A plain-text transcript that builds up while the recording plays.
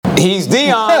He's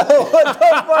Dion. What the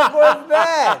fuck was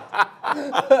that?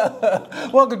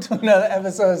 Welcome to another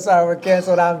episode of Sorry We're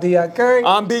Canceled. I'm Dion Curry.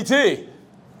 I'm BT.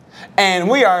 And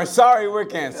we are sorry we're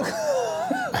canceled.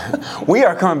 We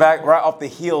are coming back right off the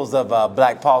heels of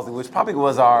Black Palsy, which probably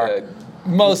was our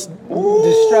most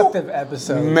destructive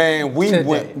episode. Man, we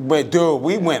today.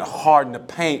 we went hard in the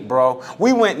paint, bro.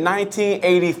 We went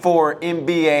 1984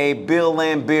 NBA, Bill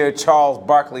Laimbeer, Charles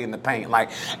Barkley in the paint.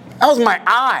 Like, that was my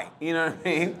eye. You know what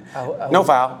I mean? No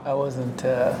foul. I wasn't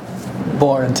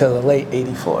born until the late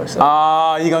 '84. So.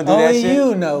 You gonna do that shit?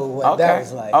 Only you know what that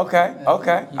was like. Okay.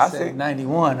 You I said see.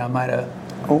 91. I might have.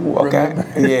 Ooh, okay.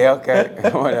 Yeah, okay.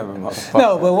 Whatever, motherfucker.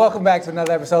 No, but welcome back to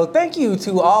another episode. Thank you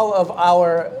to all of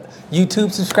our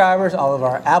YouTube subscribers, all of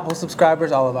our Apple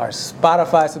subscribers, all of our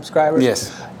Spotify subscribers.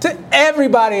 Yes. To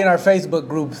everybody in our Facebook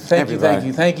group,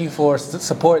 thank you for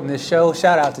supporting this show.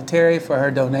 Shout out to Terry for her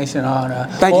donation on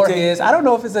his. I don't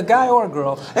know if it's a guy or a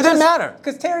girl. It doesn't matter.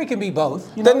 Because Terry can be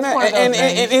both. You Doesn't matter. And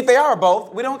if they are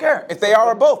both, we don't care. If they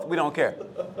are both, we don't care.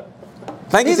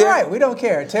 Thank you, He's Terry. right. We don't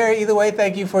care. Terry, either way,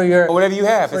 thank you for your... Whatever you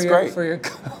have, it's great. For your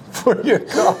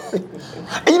coffee.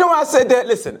 And you know why I said that?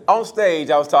 Listen, on stage,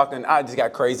 I was talking, I just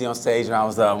got crazy on stage when I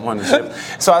was one of the ship.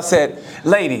 So I said,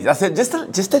 ladies, I said, just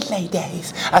the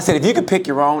ladies. I said, if you could pick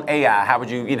your own AI, how would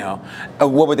you,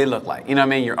 what would they look like? You know what I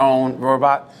mean? Your own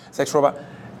robot, sex robot.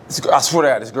 I swear to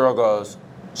God, this girl goes,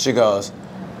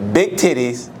 big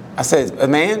titties. I said, a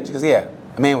man? She goes, yeah,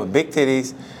 a man with big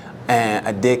titties and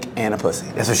a dick and a pussy.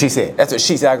 That's what she said.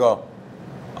 I go,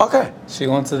 okay. She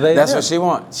wants to date. That's what she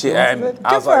wants. Good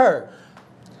for her.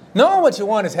 Knowing what you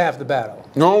want is half the battle.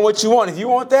 Knowing what you want. If you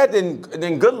want that, then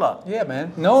good luck. Yeah,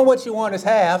 man. Knowing what you want is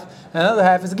half, and the other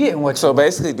half is getting what you want. So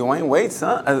basically, Dwayne Wade's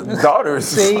daughters.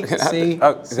 See.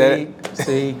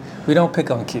 We don't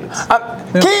pick on kids.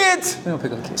 Kids. We don't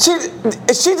pick on kids.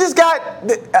 She just got,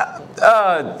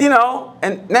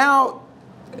 and now.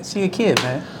 Is she a kid,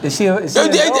 man? Is she But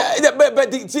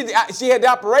she had the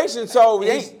operation, so.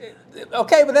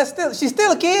 Okay, but she's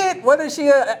still a kid. Whether she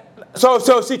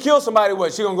So she killed somebody,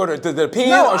 what? She gonna go to the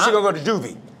pen or she gonna go to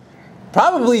juvie?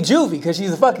 Probably juvie, because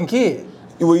she's a fucking kid.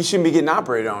 Well, you shouldn't be getting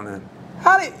operated on then.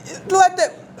 How are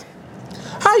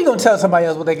you gonna tell somebody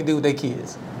else what they can do with their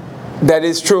kids? That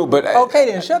is true, but okay,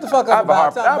 then shut the fuck up. I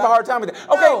have a hard time with that.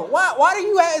 Okay, no, why do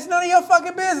you? It's none of your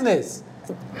fucking business.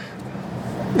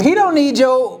 He don't need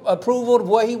your approval of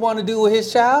what he want to do with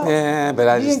his child. Yeah,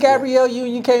 but he and Gabrielle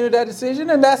Union came to that decision,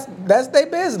 and that's their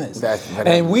business.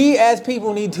 And we as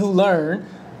people need to learn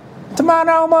to mind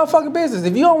our own motherfucking business.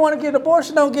 If you don't want to get an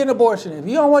abortion, don't get an abortion. If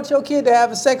you don't want your kid to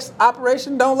have a sex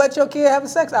operation, don't let your kid have a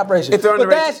sex operation. But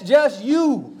that's just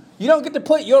you. You don't get to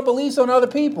put your beliefs on other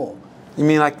people. You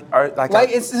mean like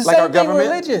it's the same thing with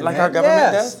religion. Like our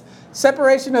government does?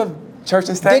 Separation of church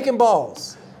and state? Dick and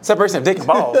balls. Separation of dick and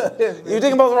balls. Your dick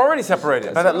and balls are already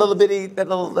separated by that little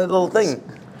thing.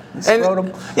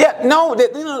 Scrotum. Yeah, no,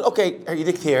 okay, your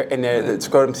dick's here and the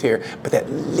scrotum's here, but that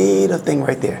little thing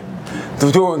right there.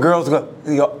 The door and girls go,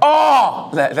 oh,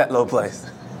 that little place.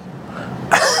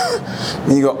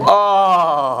 And you go,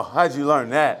 oh, how'd you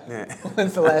learn that?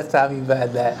 When's the last time you've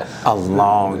had that? A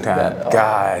long time.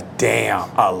 God damn,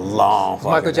 a long time.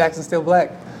 Is Michael Jackson still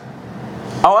black?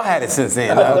 Oh, I had it since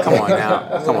then. Come on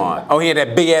now. Come on. Oh, he had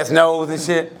that big ass nose and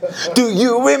shit. Do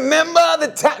you remember the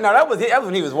time? No, that was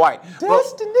when he was white.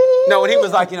 Destiny. No, when he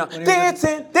was like,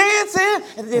 dancing at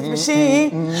the dance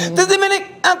machine. The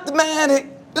automatic.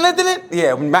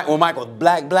 Yeah, when Michael was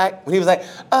black. When he was like,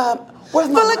 where's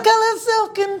my money? Color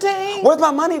self-contained. Where's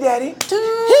my money, daddy?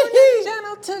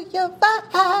 Channel to your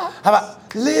vibe. How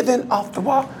about living off the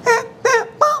wall?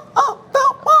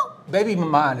 Baby Be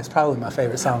Mine is probably my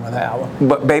favorite song on the album.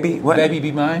 But Baby, what? Baby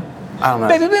Be Mine? I don't know.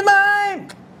 Baby Be Mine!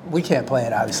 We can't play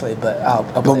it, obviously, but I'll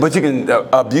play But you can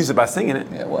abuse it by singing it.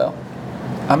 Yeah, well,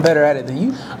 I'm better at it than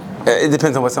you. It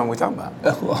depends on what song we're talking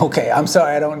about. Okay, I'm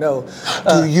sorry, I don't know.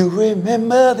 Do you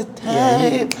remember the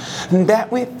time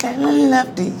that we fell in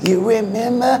love? Do you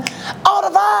remember all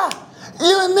of our...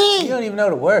 You and me. You don't even know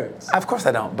the words. Of course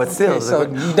I don't, but still. So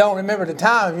you don't remember the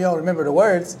time, you don't remember the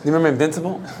words. You remember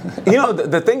Invincible?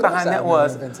 The thing behind that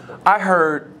was, I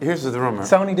heard, here's the rumor.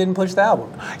 Sony didn't push the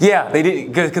album. Yeah, they didn't,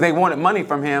 because they wanted money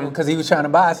from him. Because he was trying to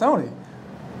buy Sony.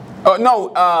 Oh,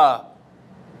 no,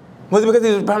 was it because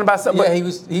he was trying to buy something? Yeah, he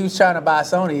was trying to buy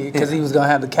Sony because he was going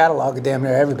to have the catalog of damn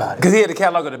near everybody. Because he had the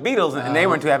catalog of the Beatles, and they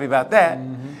weren't too happy about that.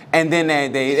 Mm-hmm. And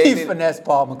then they finessed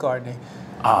Paul McCartney.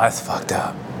 Oh, that's fucked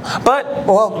up. But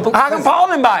how come Paul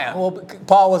didn't buy him? Well,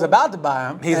 Paul was about to buy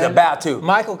him. He's about to.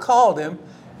 Michael called him,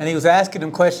 and he was asking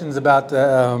him questions about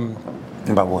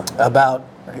about what? About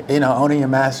owning your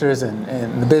masters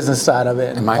and the business side of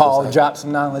it. And Paul dropped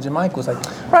some knowledge, and Mike was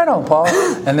like, right on, Paul.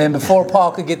 And then before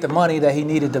Paul could get the money that he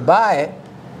needed to buy it,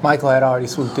 Michael had already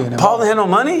swooped in. Paul didn't have no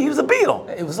money? He was a Beatle.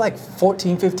 It was like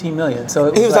 14, 15 million.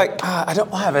 So he was like, I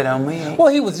don't have it on me. Well,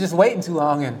 he was just waiting too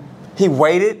long. And he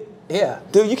waited? Yeah.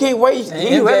 Dude, you can't wait. And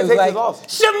he was like,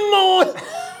 Shimon!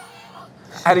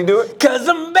 How'd he do it? 'Cause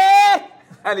I'm bad.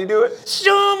 How'd he do it?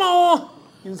 Shimon!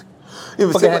 He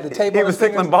was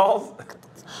tickling balls?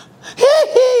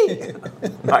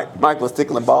 Mike was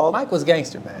tickling balls? Mike was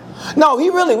gangster, man. No, he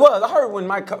really was. I heard when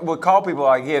Mike would call people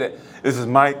like, this is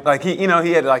Mike. Like, he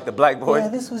had like the black voice. Yeah,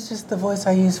 this was just the voice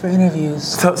I used for interviews.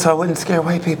 So I wouldn't scare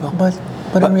white people. But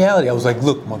in reality, I was like,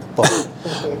 look,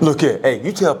 motherfucker. Look here. Hey,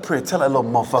 you tell Prince, tell that little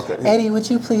motherfucker. Eddie, would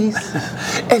you please?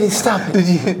 Eddie, stop it.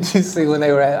 Did you see when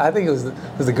they were at, I think it was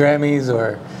the Grammys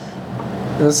or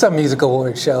it was some music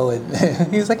award show, and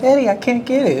he was like, Eddie, I can't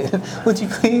get it. Would you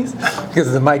please?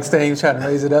 Because the mic stand was trying to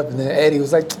raise it up, and then Eddie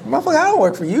was like, motherfucker, I don't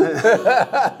work for you.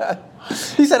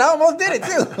 He said, I almost did it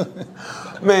too.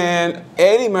 Man,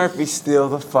 Eddie Murphy's still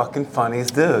the fucking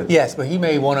funniest dude. Yes, but he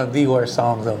made one of the worst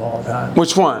songs of all time.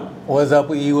 Which one? What's Up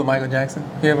With You with Michael Jackson?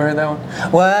 You ever heard that one?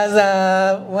 What's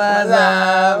up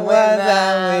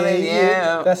with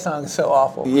you? That song is so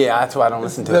awful. Yeah, that's why I don't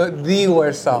listen to it. The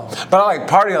worst song. But I like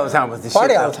Party All the Time was the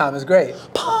Party shit. All the Time is great.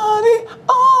 Party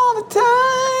all the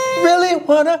time. Really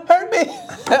wanna hurt me?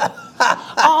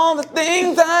 All the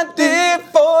things I did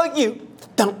for you.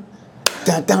 Dun,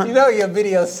 dun, dun. You know your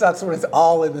video sucks when it's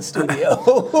all in the studio.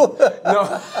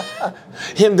 No,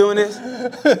 him doing this.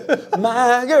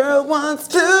 My girl wants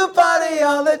to party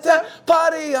all the time,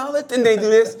 party all the time. And they do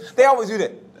this. They always do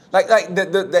that. Like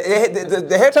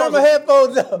the headphones. Turn my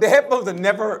headphones up. The headphones are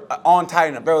never on tight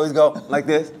enough. They always go like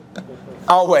this.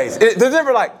 Always. They're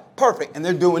never like perfect, and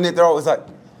they're doing it. They're always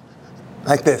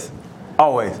like this.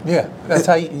 Always. Yeah, that's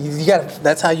how you got.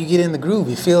 That's how you get in the groove.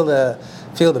 You feel the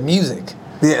music.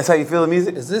 Yeah, that's how you feel the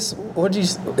music. Is this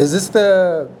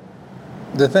the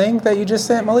thing that you just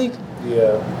sent, Malik?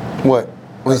 Yeah. What?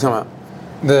 What are you talking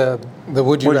about? The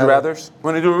would you rathers?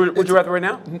 Want to do would you rather right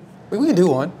now? We can do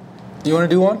one. You want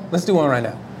to do one? Let's do one right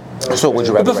now. So would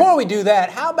you rather? But before we do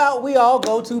that, how about we all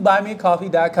go to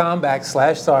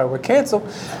buymeacoffee.com/sorry we're canceled,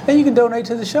 and you can donate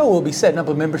to the show. We'll be setting up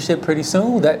a membership pretty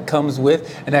soon that comes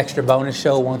with an extra bonus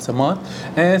show once a month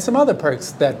and some other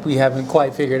perks that we haven't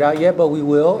quite figured out yet, but we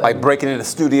will. Like breaking in the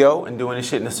studio and doing this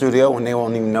shit in the studio when they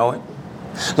won't even know it.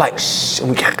 Like,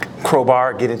 we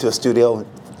crowbar, get into a studio.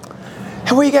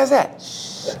 Hey, where you guys at?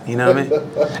 You know what I mean?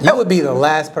 You would be the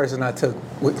last person I took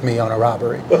with me on a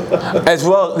robbery. As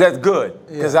well, that's good,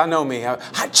 because I know me.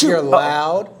 You're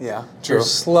loud. Yeah, true. You're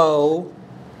slow.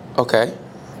 Okay.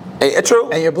 Hey,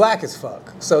 true. And you're black as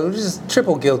fuck. So just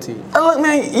triple guilty. Look,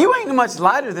 man, you ain't much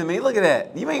lighter than me. Look at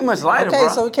that. You ain't much lighter, bro.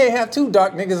 Okay, so we can't have two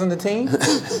dark niggas on the team?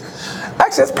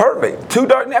 Actually, that's perfect. Two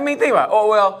dark. I mean, think about it. Oh,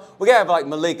 well, we got to have like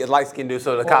Malik as light-skinned dude,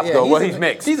 so the cops go, well, he's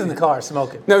mixed. He's in the car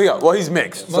smoking. No, yeah, well, he's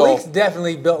mixed. Malik's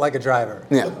definitely built like a driver.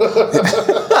 Yeah.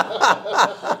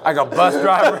 Like a bus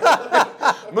driver.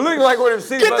 Malik like one of them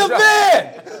city bus drivers.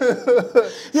 Get the van!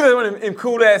 You know one of them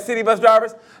cool-ass city bus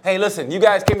drivers? Hey, listen, you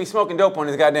guys can't be smoking dope on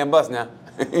this goddamn bus now.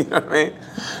 You know what I mean?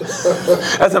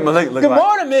 That's what Malik looks like. Good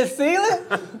morning, Miss Seeley.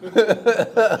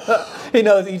 He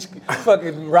knows each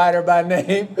fucking rider by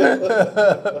name.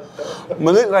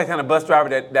 Malik like kind of bus driver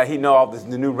that he know all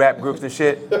the new rap groups and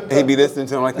shit. And he be listening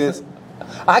to them like this.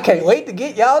 I can't wait to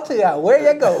get y'all to y'all. Where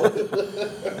you going?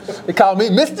 They call me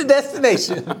Mr.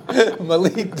 Destination.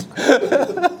 Malik.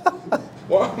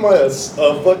 Why am I a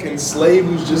fucking slave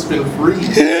who's just been freed?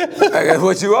 That's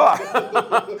what you are.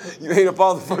 You hate up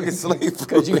all the fucking slaves.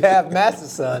 Because you have master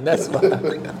son, that's why.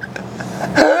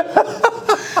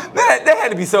 That had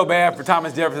to be so bad for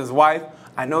Thomas Jefferson's wife.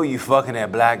 I know you fucking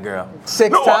that black girl.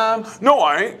 Six times? No,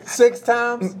 I ain't. 6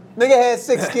 times? Nigga had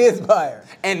 6 kids by her.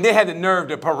 And they had the nerve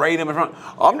to parade him in front.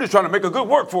 I'm just trying to make a good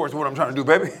workforce is what I'm trying to do,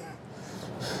 baby.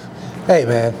 Hey,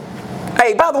 man.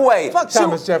 Hey, by the way, fuck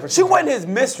Thomas Jefferson. She wasn't his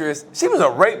mistress. She was a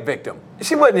rape victim.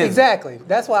 She wasn't his. Exactly.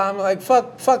 That's why I'm like,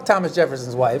 fuck Thomas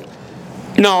Jefferson's wife.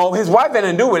 No, his wife had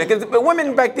nothing to do with it. Because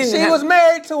women back then. She was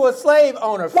married to a slave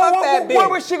owner. Fuck that bitch. Where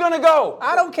was she gonna go?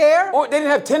 I don't care. They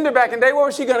didn't have Tinder back in the day. Where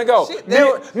was she gonna go?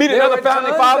 Meet another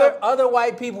founding father? father? Other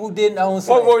white people who didn't own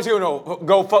slaves. What was she gonna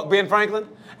go fuck Ben Franklin?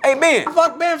 Hey, Ben.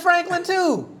 Fuck Ben Franklin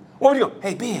too. What was you going?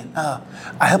 Hey, Ben,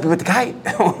 I help you with the kite.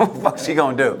 What the fuck she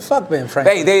gonna do? Fuck Ben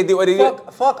Franklin. They do what they do.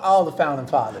 Fuck all the founding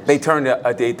fathers. They turned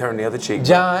the other cheek.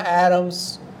 John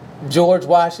Adams, George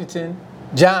Washington,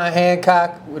 John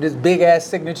Hancock with his big ass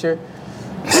signature.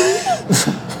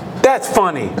 That's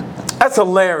funny. That's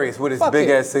hilarious with his Fuck big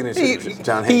it. ass signature,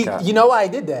 John Hancock. You know why he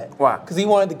did that? Why? Because he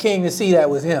wanted the king to see that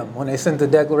was him when they sent the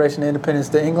Declaration of Independence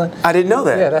to England. I didn't know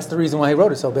that. Yeah, that's the reason why he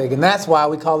wrote it so big, and that's why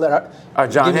we call it our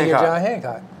John Give me your Hancock. John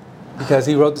Hancock. Because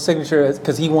he wrote the signature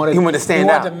because he wanted to stand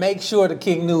out. He wanted to make sure the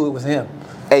king knew it was him.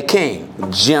 A king,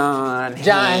 John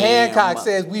Hancock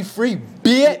says, "We free,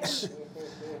 bitch."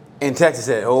 And Texas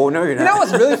said, "Oh no, you're not." You know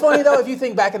what's really funny though? If you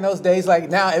think back in those days,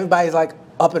 like now everybody's like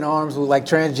up in arms with like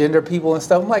transgender people and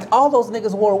stuff. I'm like, all those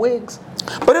niggas wore wigs.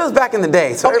 But it was back in the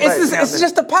day, so It's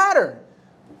just a pattern.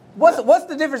 What's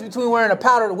the difference between wearing a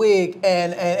powdered wig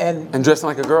and dressing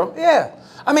like a girl? Yeah,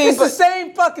 I mean, it's the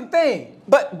same fucking thing.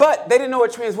 But they didn't know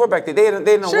what trans were back then. They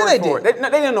didn't know Sure word they for did. it.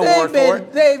 They didn't know word for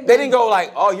it. They didn't go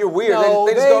like, "Oh, you're weird." No,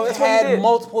 they just go, they've "That's what you had did."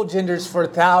 multiple genders for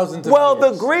thousands of Well,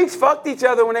 years. the Greeks fucked each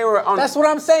other when they were on. That's what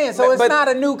I'm saying. So it's not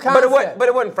a new concept. But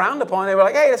it wasn't frowned upon. They were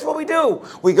like, "Hey, that's what we do.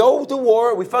 We go to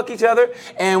war, we fuck each other,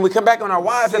 and we come back on our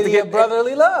wives have to get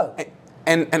brotherly love."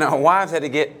 And our wives had to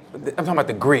get. I'm talking about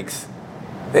the Greeks.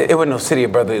 It wasn't no city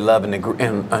of brotherly love in the Greek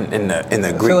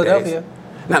Philadelphia. days.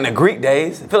 Not in the Greek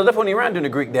days. Philadelphia wasn't even around during the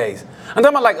Greek days. I'm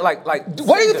talking about like.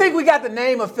 Where do you think we got the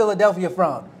name of Philadelphia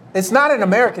from? It's not an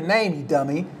American name, you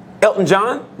dummy. Elton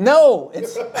John? No,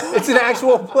 it's an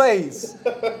actual place.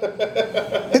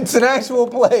 It's an actual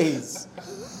place.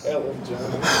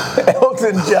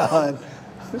 Elton John.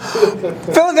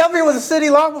 Philadelphia was a city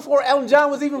long before Elton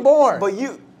John was even born. But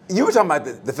you were talking about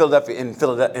the Philadelphia in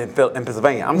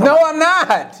Pennsylvania. I'm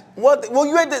not. Well,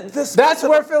 you had this. That's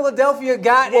where Philadelphia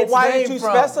got its name from. Why did you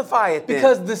specify it then?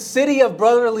 Because the city of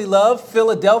brotherly love,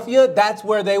 Philadelphia, that's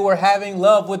where they were having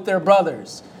love with their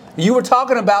brothers. You were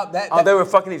talking about that. Oh, they were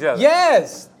fucking each other?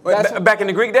 Yes. Back in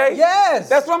the Greek days? Yes.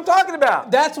 That's what I'm talking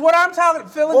about. That's what I'm talking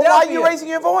about. Philadelphia. Well, why are you raising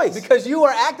your voice? Because you were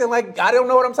acting like I don't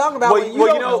know what I'm talking about.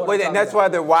 And that's why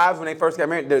their wives, when they first got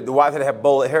married, the wives had to have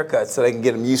bullet haircuts so they can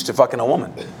get them used to fucking a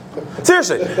woman.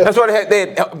 Seriously. That's why they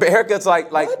had haircuts like.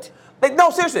 What?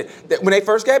 No, seriously. When they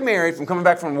first got married, from coming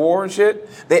back from war and shit,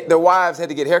 their wives had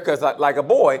to get haircuts like a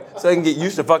boy so they can get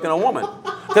used to fucking a woman.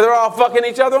 Because they're all fucking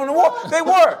each other on the war. They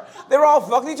were. They were all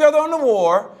fucking each other on the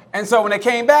war. And so when they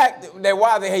came back, their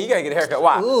wives, hey, you gotta get a haircut.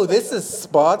 Why? Ooh, this is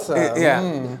spots.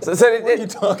 Yeah. So what are you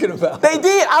talking about? They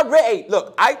did.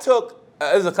 I took.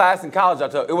 It was a class in college I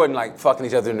took. It wasn't like fucking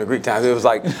each other in the Greek times. It was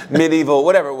like medieval,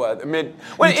 whatever it was.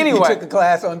 Anyway. You took a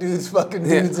class on dudes fucking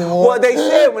dudes in war? Well, they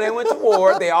said when they went to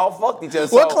war, they all fucked each other.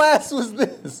 What class was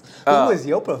this? Who was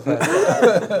your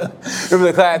professor? It was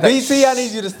a class. BC, I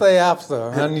need you to stay up,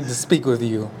 sir. I need to speak with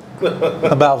you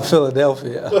about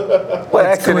Philadelphia. What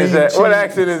accent is that? What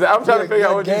accent is that? I'm trying to figure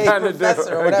out what you're trying to do.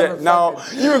 Whatever, no,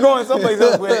 you were going someplace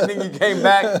else with it, and then you came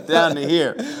back down to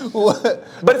here. What?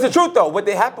 But it's the truth, though. What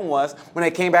happened was, when they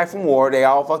came back from war, they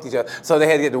all fucked each other. So they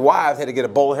had to get the wives had to get a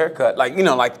bowl haircut, like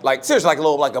seriously,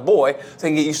 like a boy, so they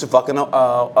can get used to fucking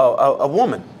a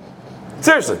woman.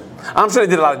 Seriously. I'm sure they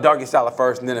did a lot of doggy style at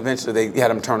first, and then eventually they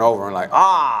had them turn over and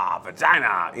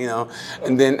vagina,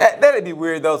 And then that'd be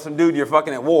weird, though. Some dude you're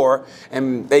fucking at war,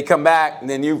 and they come back, and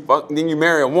then you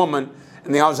marry a woman,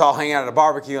 and they all just hang out at a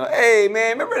barbecue, like, hey,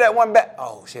 man, remember that one back?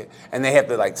 Oh, shit. And they have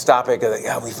to, stop it, because,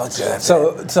 we fucked each other.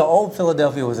 So old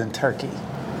Philadelphia was in Turkey.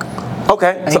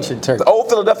 Okay. Ancient Turkey. So old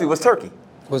Philadelphia was Turkey.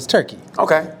 Was Turkey.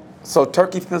 Okay. So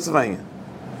Turkey, Pennsylvania.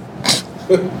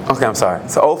 Okay, I'm sorry.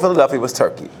 So old Philadelphia was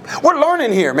Turkey. We're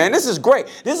learning here, man. This is great.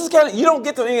 This is you don't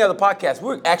get to any other podcast.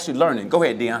 We're actually learning. Go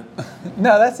ahead, Dion.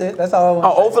 No, that's it. That's all I want to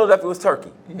say. Old Philadelphia was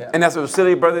Turkey. Yeah. And that's where the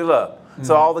city of brotherly love. Mm-hmm.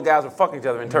 So all the guys were fucking each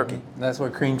other in Turkey. That's where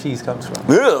cream cheese comes from.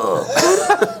 Ugh.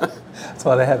 That's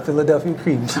why they have Philadelphia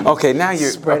cream cheese. Okay, now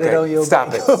you're... Spread it on your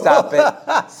bagel.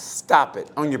 Stop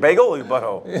it. On your bagel or your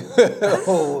butthole?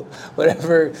 Oh,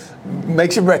 whatever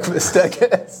makes your breakfast, I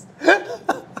guess.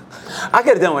 I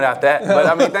could have done without that, but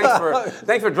I mean,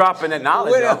 thanks for dropping that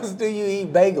knowledge. When else do you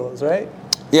eat bagels, right?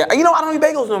 Yeah, I don't eat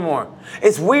bagels no more.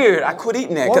 It's weird. I quit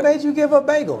eating that. What made you give up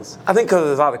bagels? I think because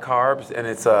there's a lot of carbs and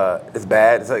it's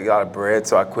bad. It's like a lot of bread,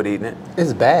 so I quit eating it.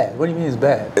 It's bad. What do you mean it's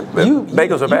bad?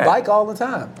 Bagels are bad. You bike all the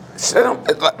time.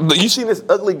 You seen this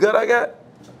ugly gut I got?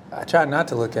 I try not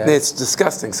to look at it. It's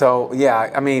disgusting. So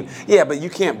but you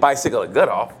can't bicycle a gut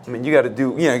off. I mean, you got to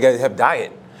you got to have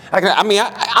diet. Honestly,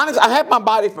 I have my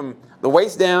body from the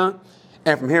waist down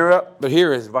and from here up, but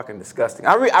here is fucking disgusting.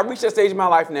 I reached that stage in my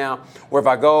life now where if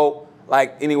I go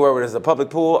anywhere where there's a public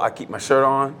pool, I keep my shirt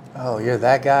on. Oh, you're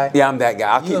that guy? Yeah, I'm that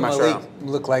guy. I'll keep my shirt on.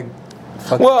 Look like...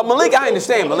 Well, Malik, I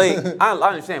understand Malik. I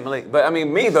understand Malik, but I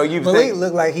mean me though. Malik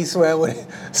looked like he swam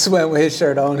with his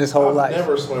shirt on his whole life.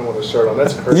 Never swim with a shirt on.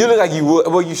 That's crazy. You look like you would.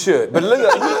 Well, you should, but you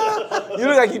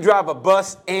look like you drive a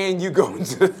bus and you go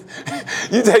into.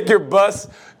 You take your bus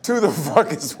to the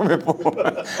fucking swimming pool.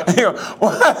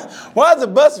 Why is the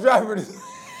bus driver? He's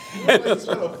trying to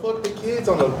fuck the kids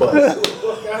on the bus.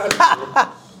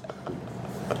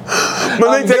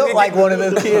 I'm built like one of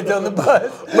those kids on the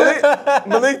bus.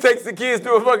 Malik takes the kids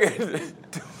to a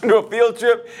field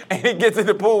trip, and he gets in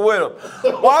the pool with them.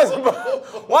 Why is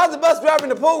the bus driver in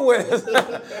the pool with us?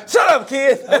 Shut up,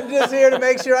 kids. I'm just here to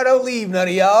make sure I don't leave none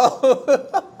of y'all.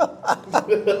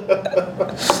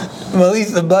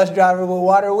 Malik's the bus driver with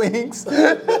water wings.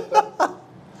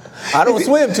 I don't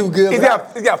swim too good. He's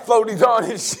got floaties on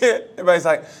and shit. Everybody's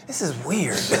like, this is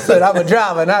weird. But I'm a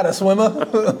driver, not a swimmer.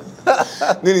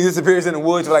 Then he disappears in the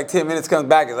woods for like 10 minutes, comes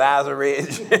back, his eyes are red.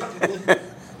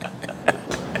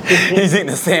 He's eating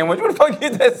a sandwich. Where the fuck you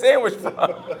get that sandwich from? I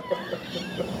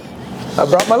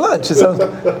brought my lunch, so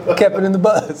kept it in the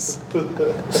bus.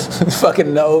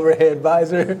 Fucking the overhead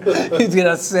visor. He's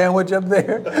got a sandwich up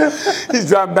there. He's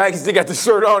driving back, he's still got the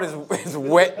shirt on, his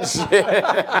wet and shit.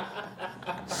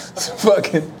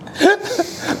 Fucking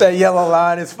that yellow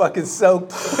line is fucking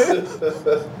soaked.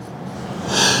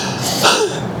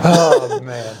 Oh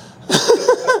man.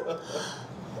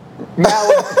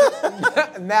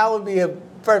 Now would be a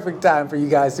perfect time for you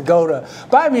guys to go to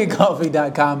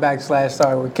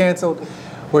buymeacoffee.com/sorry we're canceled,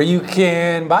 where you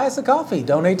can buy us a coffee,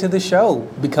 donate to the show,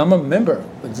 become a member.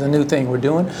 It's a new thing we're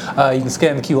doing. You can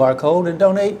scan the QR code and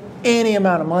donate any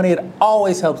amount of money. It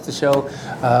always helps the show.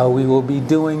 We will be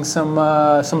doing some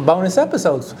bonus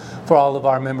episodes for all of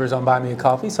our members on Buy Me a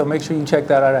Coffee. So make sure you check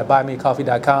that out at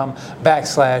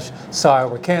buymeacoffee.com/sorry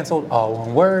we're canceled, all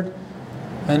one word.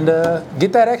 And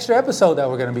get that extra episode that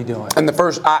we're going to be doing. And the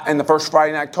first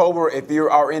Friday in October, if you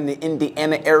are in the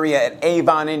Indiana area at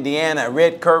Avon, Indiana,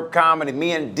 Red Curb Comedy,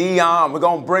 me and Dion, we're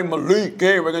going to bring Malik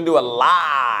in. We're going to do a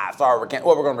live. We're going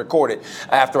to record it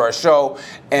after our show.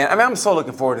 And I mean, I'm so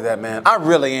looking forward to that, man. I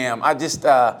really am. I just,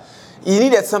 you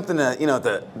need that something to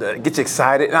get you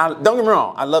excited. And don't get me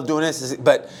wrong, I love doing this,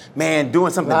 but man,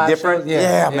 doing something live different, shows,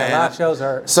 yeah, man. Live shows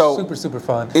are super, super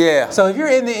fun. Yeah. So if you're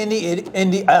in the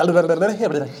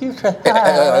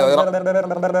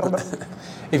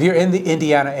if you're in the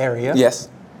Indiana area, yes,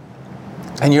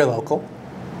 and you're local,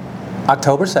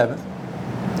 October 7th,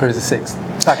 or is it 6th?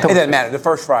 It doesn't matter. The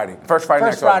first Friday. First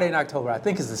Friday in October, I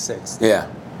think is the 6th. Yeah.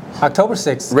 October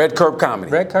 6th. Red Curb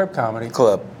Comedy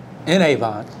Club. In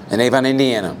Avon. In Avon,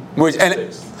 Indiana. It's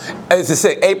the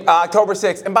 6th, October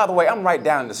 6th. And by the way, I'm right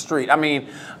down the street. I mean,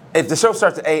 if the show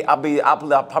starts at 8, I'll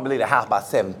probably leave the house by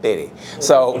 7:30.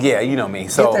 So yeah, you know me.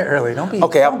 So get there early. Don't be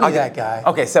that guy.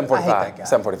 Okay, 7:45.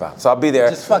 7:45. So I'll be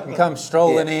there. Just fucking come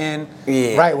strolling in.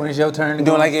 Yeah. Right when it's your turn. To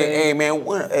doing like, hey man,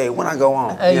 when I go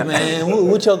on. Hey man,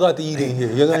 what y'all got to eat in here?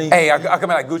 You're gonna eat. Hey, I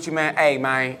come in like Gucci man. Hey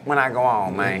man, when I go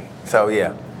on, man. So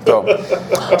yeah.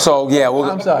 So yeah,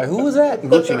 I'm sorry, who was that?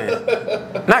 Gucci Man.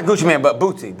 Not Gucci Man, but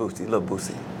Bootsy, little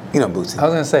Bootsy. You know Bootsy. I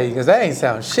was gonna say, because that ain't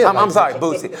sound shit. I'm sorry,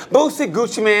 Bootsy. Bootsy,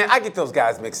 Gucci Man, I get those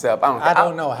guys mixed up. I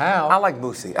don't know how. I like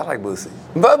Bootsy.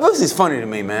 But Boosie's funny to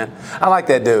me, man. I like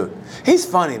that dude. He's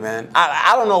funny, man.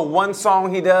 I don't know one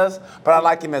song he does, but I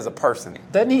like him as a person.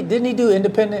 Didn't he do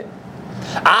Independent?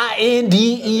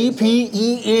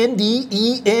 INDEPENDENT.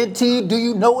 Do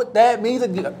you know what that means? I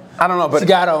don't know, but she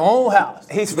got her own house.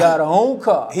 She's got her own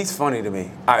car. He's funny to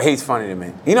me. He's funny to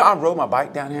me. You know, I rode my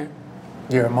bike down here.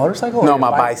 You're a motorcycle? No,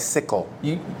 my bicycle.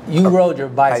 You rode your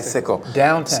bicycle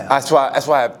downtown. That's why I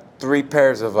have 3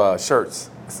 pairs of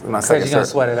shirts. My second you're gonna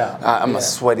sweat it out. I'm a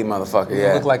sweaty motherfucker.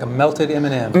 You look like a melted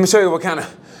M&M. Let me show you what kind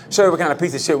of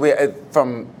piece of shit we have.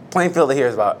 From Plainfield to here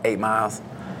is about 8 miles.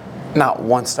 Not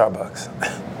one Starbucks.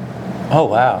 Oh,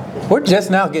 wow. We're just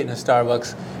now getting a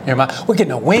Starbucks near we're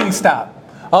getting a Wingstop.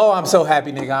 Oh, I'm so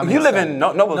happy, nigga. You live in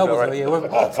Noblesville, right? Yeah.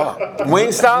 Oh, fuck.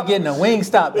 Wingstop? We're getting a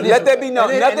Wingstop. Let that be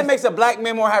known. Nothing makes a black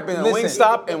man more happy than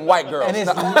Wingstop and white girls. And it's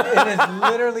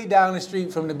literally down the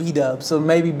street from the B-Dubs, so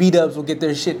maybe B-Dubs will get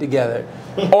their shit together.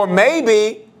 Or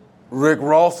maybe Rick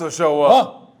Ross will show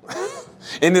up.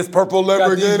 In this purple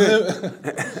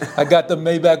Lamborghini. I got the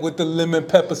Maybach with the lemon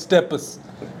pepper steppers.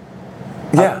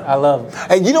 Yeah, I love.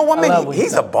 And you know what, man?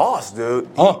 He's a boss, dude.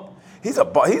 He's a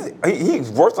boss. He's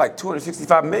worth like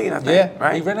 $265 million, I think. Yeah,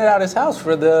 right. He rented out his house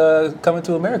for the Coming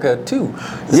to America 2.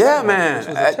 Yeah, man. Which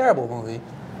was a terrible movie.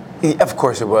 Of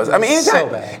course it was. I mean,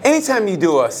 anytime you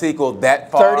do a sequel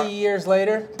that far. 30 years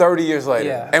later.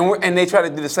 Yeah. And they try to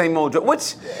do the same old joke.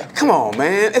 Which, come on,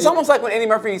 man. It's almost like when Eddie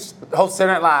Murphy hosted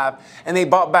Saturday Night Live and they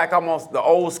brought back almost the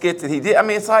old skits that he did. I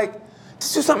mean, it's like.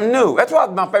 Just do something new. That's why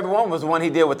my favorite one was the one he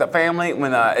did with the family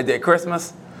when at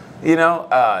Christmas. You know,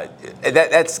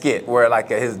 that skit where like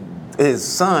his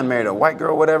son married a white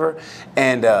girl or whatever,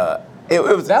 and it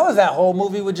was that whole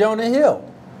movie with Jonah Hill.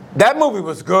 That movie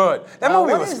was good. That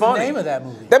movie was funny. What is the name of that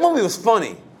movie? That movie was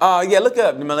funny. Yeah, look it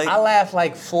up, Malik. I laughed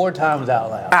like 4 times out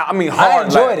loud. I mean, hard. I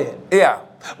enjoyed it. Yeah.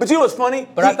 But you know what's funny?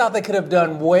 But I thought they could have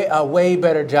done a way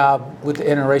better job with the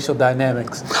interracial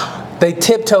dynamics. They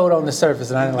tiptoed on the surface,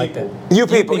 and I didn't like that. You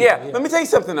people, yeah. Let me tell you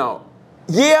something, though.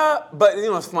 Yeah, but you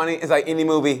know what's funny? It's like any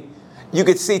movie. You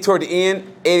could see toward the end,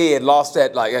 Eddie had lost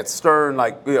that stern,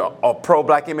 a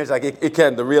pro-black image. Like it kind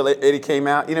of the real Eddie came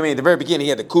out. You know what I mean? At the very beginning, he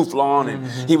had the kuffle on, and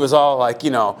he was all like,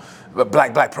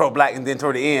 black, pro-black, and then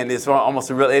toward the end, it's almost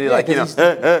a real Eddie, you know what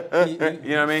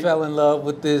I mean? Fell in love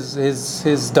with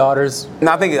his daughters.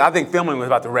 No, I think filming was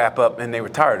about to wrap up, and they were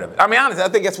tired of it. I mean, honestly, I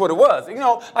think that's what it was.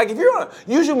 Like if you're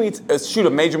usually when you shoot a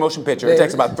major motion picture, it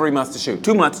takes about 3 months to shoot,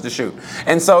 2 months to shoot,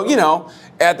 and so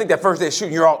I think that first day of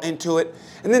shooting, you're all into it.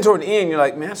 And then toward the end, you're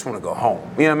like, man, I just want to go home.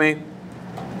 You know what I mean?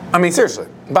 I mean, seriously.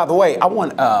 By the way, I won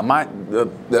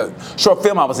the short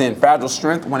film I was in, Fragile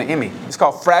Strength, won an Emmy. It's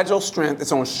called Fragile Strength.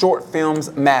 It's on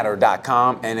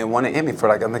shortfilmsmatter.com, and it won an Emmy for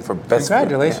for best.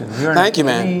 Congratulations! Yeah. Thank you,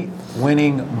 man.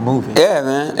 Emmy-winning movie. Yeah,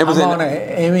 man. It was on an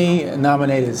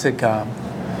Emmy-nominated sitcom.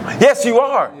 Yes, you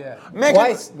are. Yeah. Man,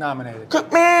 twice nominated.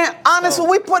 Man, honestly,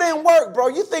 we put in work, bro.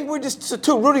 You think we're just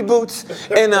two Rudy Boots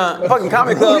in a fucking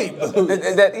comic club?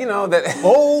 That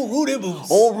old Rudy Boots.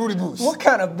 Old Rudy Boots. What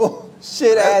kind of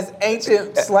bullshit ass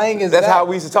ancient slang is that? That's how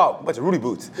we used to talk. A bunch of Rudy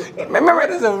Boots. Remember, I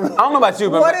don't know about you,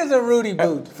 but what is a Rudy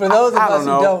Boot? For those of us who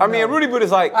don't know. I mean, a Rudy Boot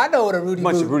is like I know what a Rudy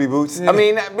bunch Boot. of Rudy Boots. Yeah. I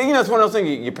mean, it's one of those things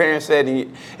your parents said, and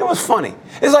it was funny.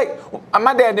 It's like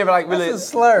my dad never really. That's a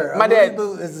slur. My dad. Rudy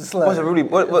Boot is a slur. What's a Rudy?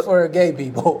 What? For gay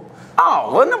people.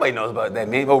 Oh, well, nobody knows about that,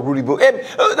 man. Oh, Rudy Boot.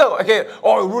 No, okay.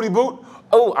 Oh, Rudy Boot.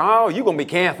 Oh, you gonna be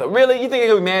canceled? Really? You think they're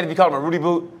gonna be mad if you call him a Rudy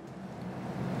Boot?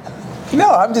 No,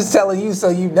 I'm just telling you so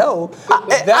you know.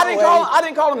 I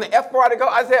didn't call him the F word.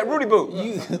 I said Rudy Boot.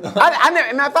 I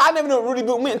never knew what Rudy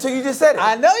Boot meant until you just said it.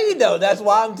 I know you know. That's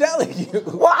why I'm telling you.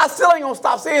 Well, I still ain't gonna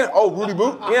stop saying, "Oh, Rudy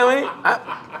Boot." You know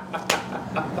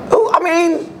what I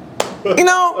mean? You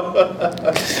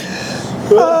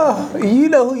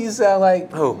know who you sound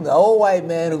like? Who? The old white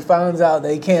man who finds out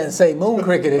they can't say moon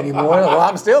cricket anymore. Well,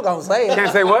 I'm still gonna say it.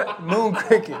 Can't say what? Moon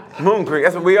cricket. Moon cricket.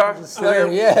 That's what we are.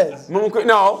 Yes. Moon cricket.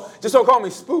 No, just don't call me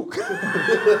Spook.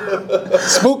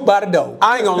 Spook by the door.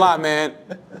 I ain't gonna lie, man.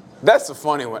 That's a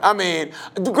funny one. I mean,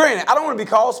 granted, I don't want to be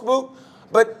called Spook,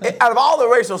 but out of all the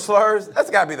racial slurs, that's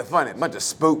gotta be the funny. Bunch of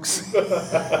spooks.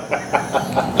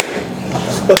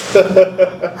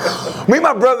 Me and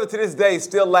my brother to this day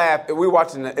still laugh. We were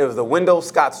watching, it was the Wendell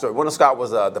Scott story. Wendell Scott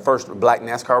was the first black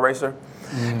NASCAR racer.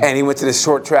 And he went to this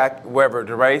short track, wherever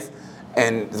to race,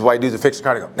 and this white dude's a fixed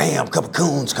car and go, damn, a couple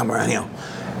coons come around here.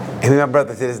 And me and my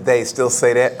brother to this day still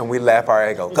say that, and we laugh our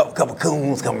head, go, couple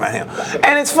coons come around here.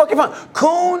 And it's fucking fun.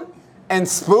 Coon and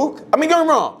spook, I mean, don't get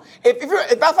me wrong.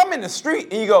 If I'm in the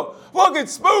street and you go, fucking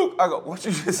spook, I go, what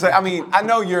you just say? I mean, I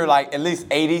know you're like at least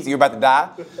 80s, you're about to die,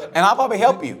 and I'll probably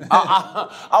help you.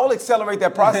 I will accelerate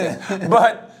that process.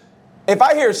 But if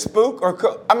I hear spook I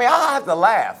have to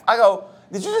laugh. I go,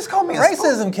 did you just call me a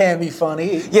Racism spook? Can be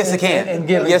funny. Yes, it can.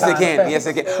 Yes, it can. Yes,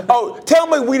 it can. Oh, tell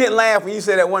me we didn't laugh when you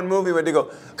said that one movie where they go,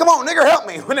 come on, nigger, help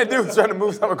me. When that dude was trying to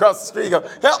move something across the street, you go,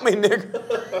 help me, nigger.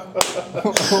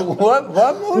 What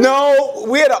movie? No,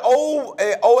 we had an old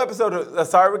episode of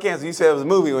Sorry We Cancel. You said it was a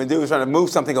movie when a dude was trying to move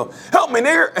something, go, help me,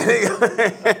 nigger.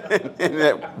 And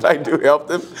that black dude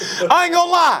helped him. I ain't gonna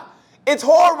lie. It's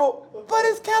horrible. But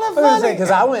it's kind of funny.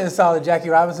 Because I went and saw the Jackie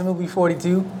Robinson movie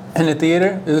 42 in the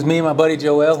theater. It was me and my buddy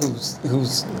Joel,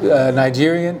 who's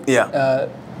Nigerian. Yeah.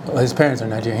 Well, his parents are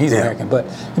Nigerian. He's American, but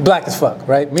he's black as fuck,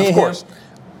 right? Me and him.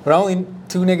 We're only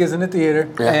 2 niggas in the theater.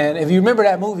 Yeah. And if you remember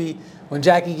that movie, when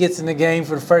Jackie gets in the game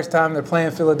for the first time, they're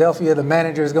playing Philadelphia, the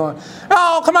manager is going,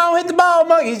 oh, come on, hit the ball,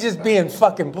 monkey. He's just being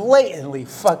fucking blatantly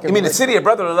fucking. You mean the city of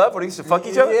brotherly love where they used to fuck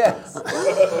each other? Yes.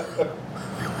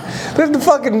 There's the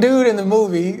fucking dude in the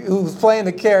movie who's playing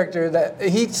the character that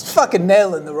he's fucking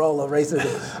nailing the role of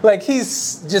racism. Like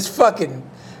he's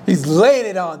laying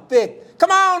it on thick.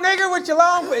 Come on, nigger, with your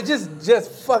long, just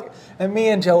fuck. And me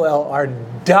and Joel are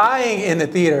dying in the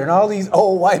theater, and all these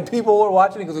old white people were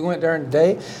watching it because we went during the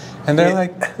day, and they're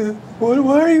like,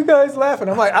 "Why are you guys laughing?"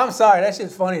 I'm like, "I'm sorry, that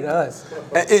shit's funny to us."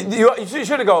 You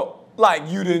should have go like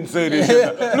you didn't say this.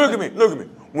 Look at me.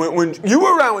 When you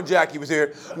were around when Jackie was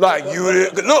here, like you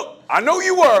did. Look, I know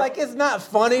you were. Like it's not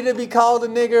funny to be called a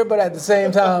nigger, but at the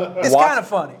same time, it's kind of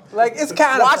funny. Like it's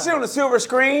kind of watch it on the silver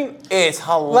screen. It's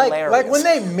hilarious. Like when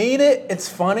they mean it, it's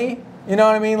funny. You know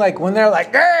what I mean? Like when they're like,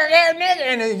 yeah, nigger,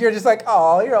 and you're just like,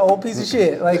 oh, you're an old piece of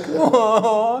shit. Like,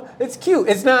 oh, it's cute.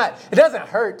 It doesn't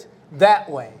hurt that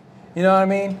way. You know what I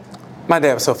mean? My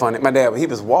dad was so funny. My dad, he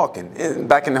was walking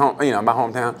back in the home, my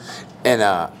hometown,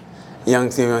 and young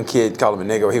kid called him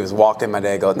a nigger. He was walking. My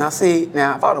dad goes, now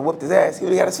if I would have whooped his ass, he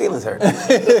would have got his feelings hurt.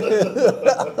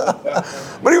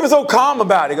 But he was so calm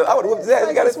about it. He goes, I would have whooped his ass,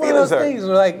 he got his feelings hurt. Things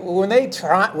where, like, when they're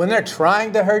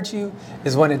trying to hurt you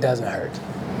is when it doesn't hurt.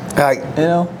 Like, you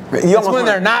know? It's when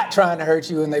they're not trying to hurt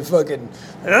you and they fucking...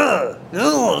 I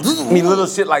mean, little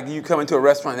shit like you come into a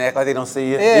restaurant and act like they don't see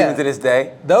you, even to this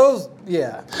day. Those,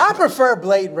 I prefer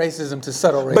blatant racism to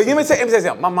subtle racism. But let me say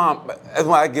something. My mom, that's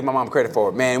why I give my mom credit for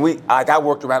it. Man, I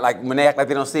worked around, like, when they act like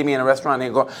they don't see me in a restaurant, they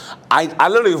go, I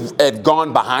literally had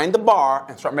gone behind the bar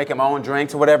and start making my own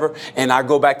drinks or whatever, and I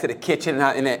go back to the kitchen,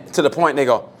 and to the point they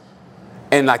go,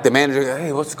 and like the manager goes,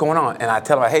 hey, what's going on? And I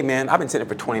tell her, hey man, I've been sitting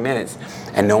for 20 minutes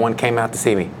and no one came out to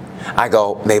see me. I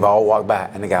go, they've all walked by,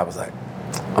 and the guy was like,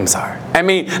 I'm sorry. I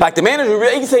mean, like the manager,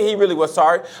 he can say he really was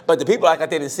sorry, but the people act like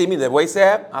they didn't see me, the wait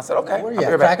staff. I said, okay. Where you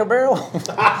at, Cracker Barrel?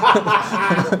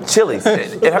 Chili's.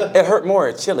 It hurt more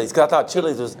at Chili's because I thought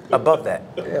Chili's was above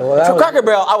that. For Cracker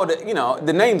Barrel, I would,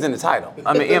 the name's in the title.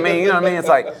 I mean, you know what I mean? It's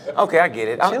like, okay, I get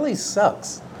it. Chili's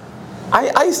sucks.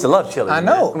 I used to love Chili's. I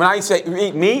know. Man. When I used to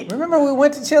eat meat. Remember we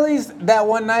went to Chili's that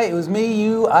one night? It was me,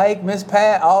 you, Ike, Miss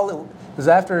Pat, it was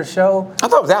after a show. I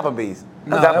thought it was Applebee's.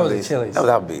 No, that was a Chili's. That was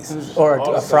Applebee's. Or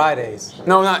a Fridays.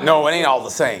 No, it ain't all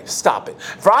the same. Stop it.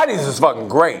 Fridays is fucking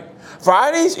great.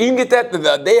 Fridays, you can get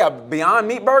that they have Beyond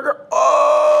Meat burger.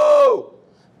 Oh!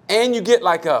 And you get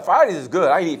like Fridays is good.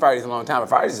 I ain't eat Fridays in a long time, but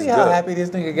Fridays is good. See how happy this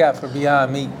nigga got for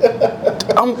Beyond Meat.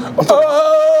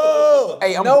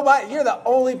 Hey, nobody. You're the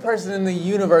only person in the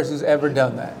universe who's ever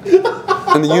done that.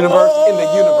 In the universe.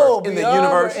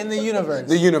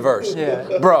 The universe.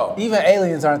 Yeah, bro. Even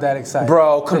aliens aren't that excited.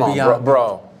 Bro, come on,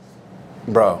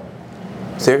 bro.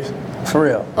 Serious? For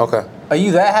real. Okay. Are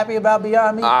you that happy about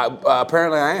Beyond Meat?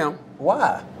 Apparently I am.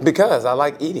 Why? Because I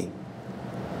like eating.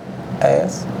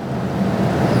 Ass.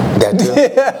 That too.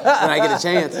 When I get a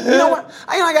chance. You know what?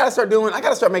 I gotta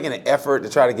start making an effort to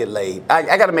try to get laid.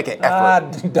 I gotta make an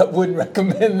effort. I wouldn't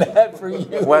recommend that for you.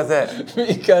 Why's that?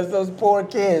 Because those poor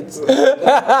kids. What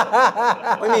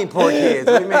do you mean poor kids?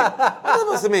 What do you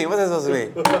mean? What's that supposed to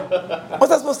mean? What's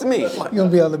that supposed to mean? You're gonna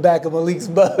be on the back of Malik's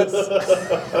bus.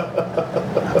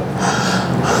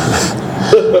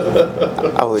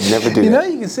 I would never do that. You know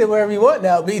you can sit wherever you want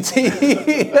now, BT.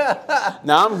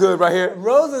 Nah, I'm good right here.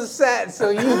 Rosa sat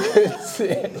so you could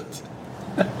sit.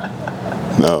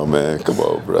 No, man. Come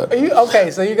on, bro.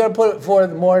 So you're going to put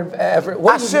forth more effort?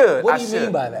 What do you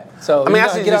mean by that? So I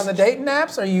should get on the dating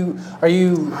apps? Are you?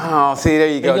 Oh, see, there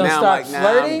you go. Now start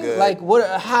flirting? I'm good. Like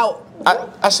what? How?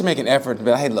 I should make an effort to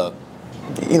be like, hey, look,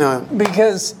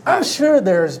 because I'm sure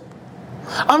there's.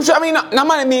 I'm sure. I mean, not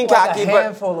my mean cocky, but a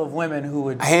handful of women who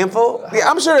would. A handful? Yeah,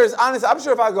 I'm sure there's. Honestly, I'm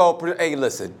sure if I go, hey,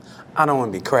 listen, I don't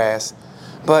want to be crass,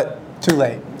 but too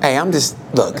late. Hey,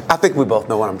 look. I think we both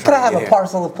know what I'm trying to get. Could I have a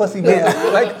parcel of pussy, man?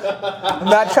 I'm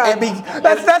not trying to be.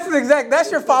 That's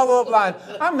your follow-up line.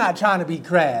 I'm not trying to be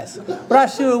crass, but I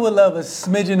sure would love a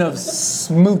smidgen of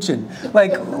smooching.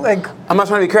 Like. I'm not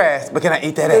trying to be crass, but can I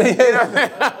eat that ass? You know what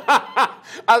I mean?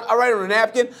 I write on a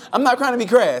napkin. I'm not trying to be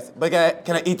crass, but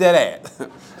can I eat that ass?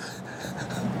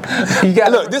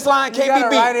 Look, this line can't be beat.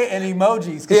 You gotta write it in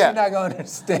emojis because you're not gonna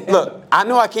understand. Look, I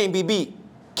know I can't be beat.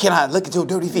 Can I look at your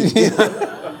dirty feet? I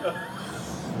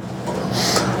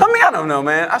mean, I don't know,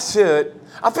 man. I should.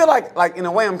 I feel like in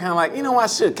a way, I'm kind of like, I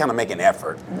should kind of make an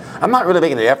effort. I'm not really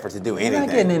making an effort to do anything. You're not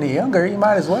getting any younger. You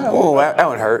might as well. Oh, that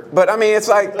would hurt. But I mean, it's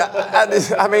like,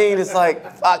 it's like,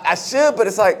 I should, but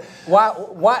it's like. Why?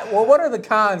 Well, what are the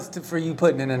cons for you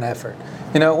putting in an effort?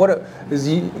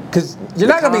 Because you're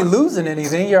not going to be losing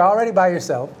anything. You're already by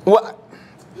yourself. Well,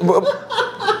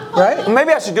 right?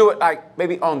 Maybe I should do it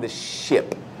maybe on the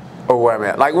ship. Or where I'm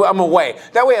at. Like, I'm away.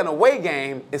 That way, an away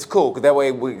game is cool, because that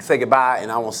way we say goodbye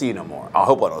and I won't see you no more. I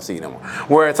hope I don't see you no more.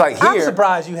 Where it's like here. I'm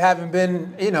surprised you haven't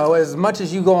been, as much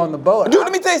as you go on the boat. Dude,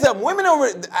 let me tell you something. Women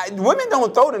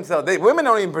don't throw themselves. Women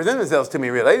don't even present themselves to me,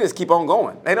 really. They just keep on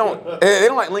going. They don't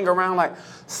linger around like,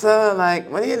 so,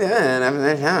 what are you doing after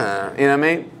this time? You know what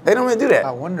I mean? They don't really do that.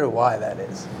 I wonder why that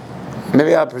is.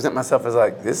 Maybe I present myself as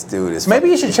this dude is. Maybe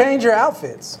you should change your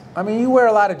outfits. I mean, you wear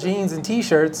a lot of jeans and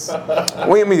t-shirts. What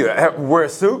do you mean? Wear a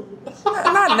suit?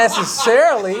 Not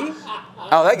necessarily.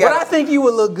 Oh, that guy. But I think you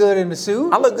would look good in the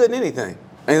suit. I look good in anything.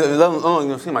 As long as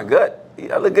you don't see my gut,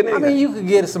 I look good in anything. I mean, you could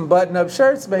get some button-up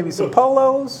shirts, maybe some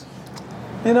polos.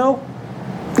 Yeah,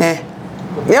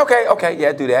 okay,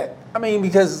 yeah, do that. I mean,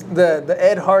 because the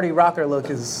Ed Hardy rocker look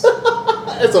is.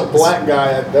 It's a black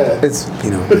guy at that. It's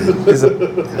it's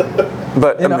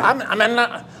but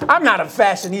I'm not a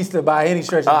fashionista by any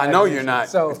stretch. Of I know you're not.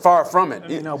 So far from it.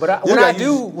 But when I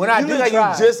do like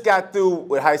try, you just got through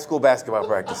with high school basketball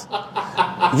practice.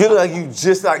 You look like you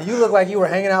just like you look like you were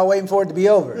hanging out waiting for it to be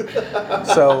over.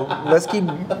 So let's keep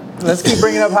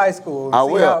bringing up high school. I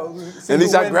will. At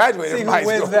least I graduated from high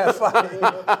school. Wins that fight.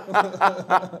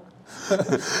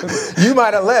 You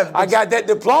might have left. I got that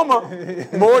diploma.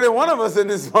 More than one of us in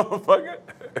this motherfucker.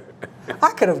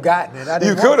 I could have gotten it.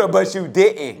 You could have, but you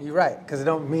didn't. You're right, because it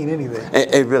don't mean anything.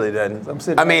 It really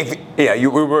doesn't. I mean, we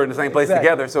were in the same place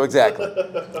together, so exactly.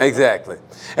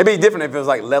 It'd be different if it was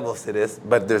like levels to this,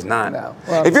 but there's not. No.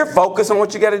 Well, if you're focused on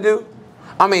what you got to do,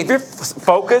 I mean, if you're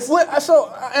focused. I'm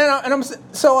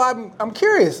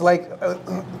curious, like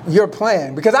your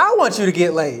plan, because I want you to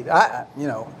get laid.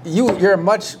 You're a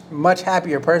much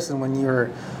happier person when you're.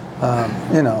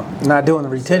 Not doing the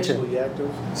retention. Sexually active?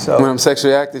 So when I'm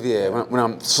sexually active, yeah. When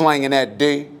I'm slanging that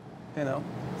D.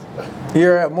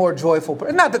 You're a more joyful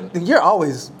person. Not that you're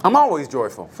always. I'm always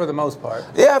joyful. For the most part.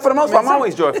 Yeah, for the most part, I'm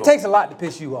always joyful. It takes a lot to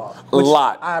piss you off. A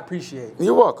lot. I appreciate.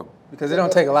 You're welcome. Because it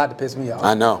don't take a lot to piss me off.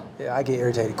 I know. Yeah, I get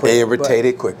irritated quickly.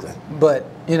 But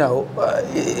I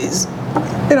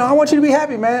want you to be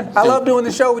happy, man. I love doing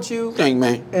the show with you. Thank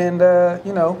man. And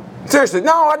seriously,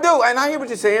 no, I do, and I hear what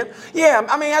you're saying. Yeah,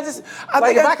 I mean, if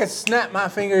I could snap my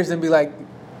fingers and be like,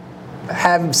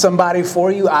 have somebody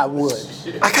for you, I would.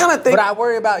 I kind of think. But I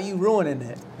worry about you ruining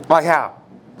it. Like how?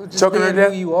 Just choking her to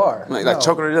death? Who you are. Like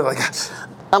choking her to death? Like,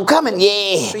 I'm coming,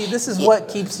 yeah. See, this is what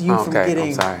keeps you from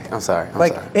getting. I'm sorry.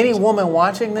 Any woman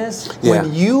watching this, yeah.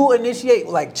 when you initiate,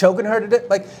 like, choking her to death,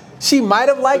 like, she might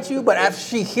have liked you, but after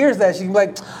she hears that, she can be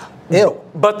like, ew.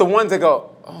 But the ones that go,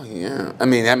 oh, yeah. I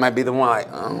mean, that might be the one, like,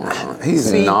 oh,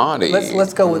 he's naughty.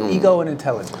 Let's go with ego and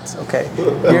intelligence, okay?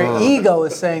 Your ego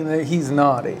is saying that he's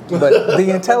naughty, but the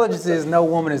intelligence is no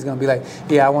woman is going to be like,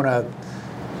 yeah, I want to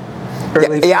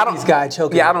this guy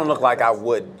choking. Yeah, I don't look like I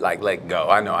would, like, let go.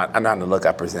 I know. I'm not the look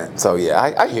I present. So,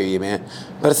 yeah, I hear you, man.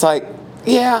 But it's like,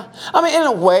 yeah. I mean, in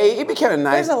a way, it'd be kind of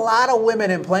nice. There's a lot of women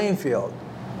in Plainfield.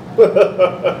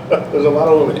 There's a lot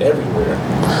of women everywhere.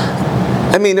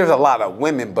 I mean, there's a lot of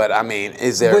women, but I mean,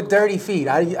 is there... With dirty feet.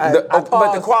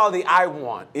 But the quality I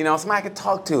want, somebody I could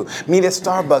talk to. Meet at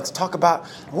Starbucks, talk about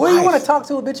What do you want to talk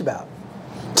to a bitch about?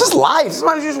 Just life.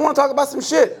 Somebody just want to talk about some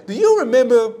shit. Do you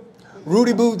remember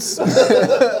Rudy Boots?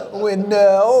 When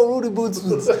old Rudy Boots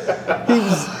was...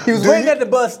 He was waiting at the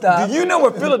bus stop. Do you know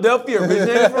where Philadelphia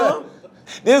originated from?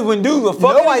 This is when dudes were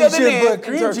fucking each other. You shouldn't put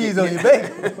cream cheese on your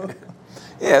bacon.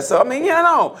 Yeah, so I mean, I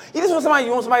know. You just want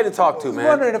somebody to talk to, man. I'm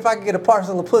wondering if I could get a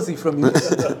parcel of pussy from you.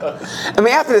 I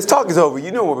mean, after this talk is over, you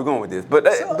know where we're going with this.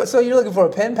 But so you're looking for a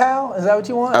pen pal? Is that what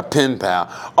you want? A pen pal.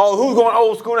 Oh, who's going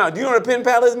old school now? Do you know what a pen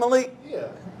pal is, Malik? Yeah.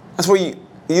 That's where do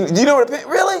you know what a pen?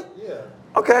 Really? Yeah.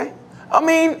 Okay. I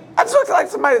mean, I just like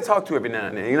somebody to talk to every now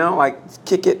and then. Like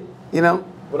kick it.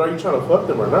 But are you trying to fuck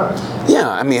them or not? Yeah.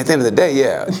 I mean, at the end of the day,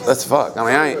 yeah. Let's fuck. I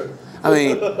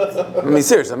mean,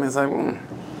 seriously. I mean, it's like,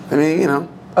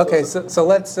 Okay, so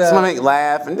let's... somebody make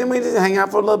laugh, and then we just hang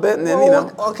out for a little bit, and then,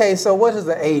 Okay, so what is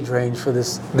the age range for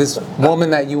this woman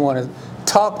that you want to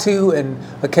talk to and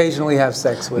occasionally have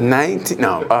sex with? 19?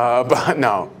 No, but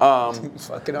no.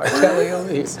 Fucking R. Kelly on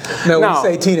me. No, we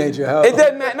say teenager. Huh? It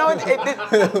doesn't matter. No, it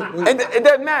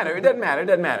doesn't matter. It doesn't matter. It doesn't matter.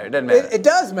 It doesn't matter. It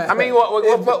does matter. I mean,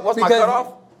 what's my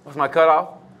cutoff? What's my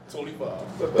cutoff?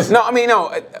 25. No, I mean,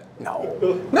 no.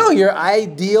 No, your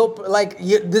ideal, like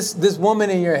this woman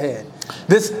in your head,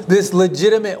 this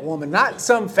legitimate woman, not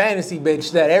some fantasy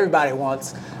bitch that everybody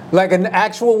wants, like an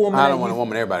actual woman. I don't want a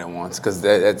woman everybody wants because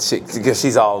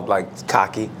she's all like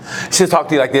cocky. She'll talk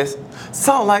to you like this.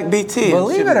 So like BT.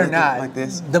 Believe it or not, like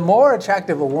this. The more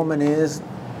attractive a woman is,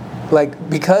 like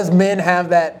because men have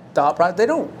that thought process, they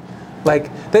don't.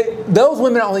 Those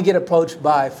women only get approached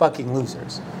by fucking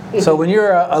losers. So when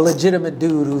you're a legitimate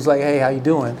dude who's like, hey, how you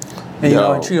doing? And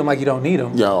and treat them like you don't need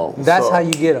them. That's how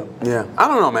you get them. Yeah. I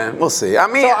don't know, man. We'll see. I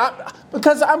mean,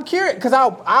 because I'm curious. Because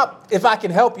if I can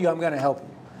help you, I'm gonna help you.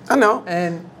 I know.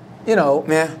 And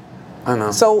Yeah. I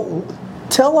know. So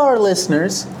tell our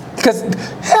listeners, because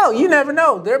hell, you never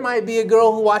know. There might be a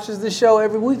girl who watches this show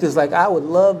every week. Is like, I would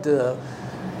love to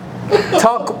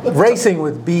talk racing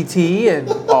with BT and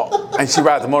she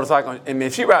rides a motorcycle. And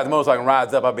if she rides a motorcycle and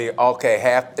rides up, I'll be okay.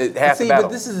 Half the battle.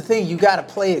 But this is the thing. You got to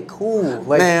play it cool.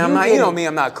 Like, man, I'm not. You know me.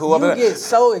 I'm not cool. You get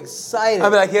so excited. I'll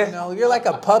be like, yeah. You're like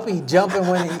a puppy jumping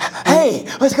when he. Hey,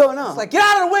 what's going on? It's like, get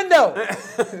out of the window.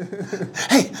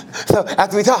 Hey, so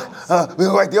after we talk, we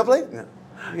go back to your place. No.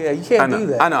 Yeah, you can't do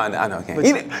that. I know. I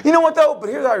can't. You know what though? But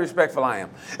here's how respectful I am.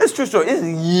 It's a true story. This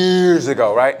is years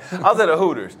ago, right? I was at a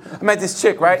Hooters. I met this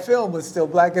chick, right? The film was still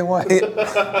black and white.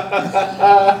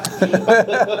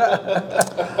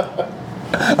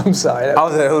 I'm sorry. I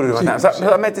was at a Hooters one time.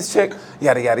 So I met this chick,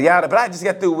 yada, yada, yada. But I just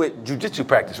got through with jiu-jitsu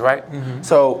practice, right? Mm-hmm.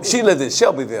 So she lived in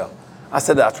Shelbyville. I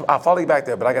said, I'll follow you back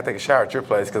there, but I got to take a shower at your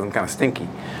place because I'm kind of stinky.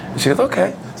 And she goes,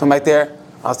 okay. So I'm back there.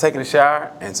 I was taking a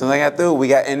shower, and as soon as I got through,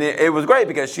 it was great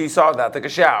because she saw that I took a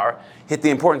shower, hit the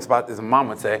important spot, as a mom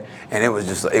would say, and it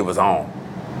was on.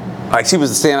 Like, she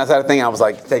was standing outside the thing, I was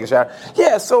like, taking a shower.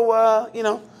 Yeah, so,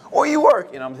 or you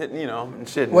work, I'm hitting, and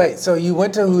shit. Wait, so you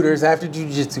went to Hooters after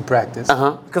jiu-jitsu practice?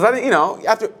 Because I didn't,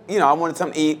 after, I wanted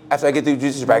something to eat after I get through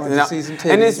jiu-jitsu practice.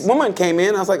 And this woman came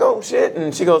in, I was like, oh, shit,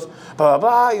 and she goes, blah, blah,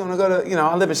 blah, you want to go to,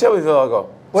 I live in Shelbyville. I go,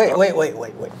 Wait.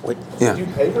 Yeah. Did you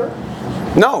pay her?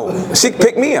 No, she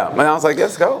picked me up, and I was like,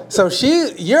 let's go. So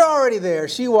you're already there.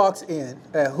 She walks in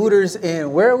at Hooters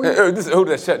in, where are we? This is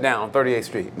Hooters that shut down on 38th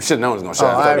Street. We should have known it was going to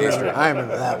shut down on 38th Street. I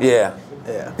remember that one. Yeah.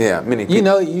 Yeah. Many you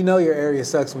know your area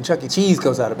sucks when Chuck E. Cheese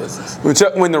goes out of business.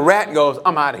 When the rat goes,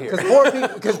 I'm out of here.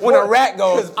 Because when the rat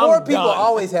goes, poor I'm people done.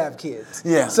 always have kids.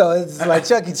 Yeah. So it's like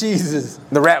Chuck E. Cheese's.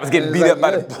 The rat was getting beat up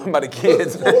by the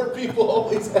kids. Poor people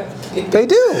always have kids. They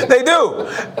do. They do.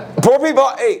 Poor people,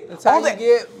 hey. That's how you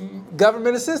get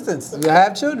government assistance. You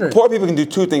have children. Poor people can do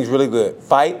two things really good: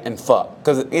 fight and fuck.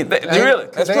 Because really,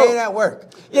 that's they true. ain't at work.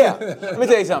 Yeah. Let me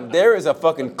tell you something. There is a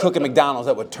fucking cook at McDonald's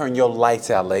that would turn your lights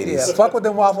out, ladies. Yeah, fuck with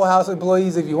them Waffle House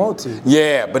employees if you want to.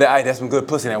 Yeah, but that's some good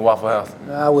pussy in that Waffle House.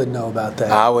 I wouldn't know about that.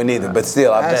 I wouldn't either, but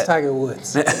still, I bet. That's Tiger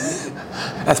Woods. That's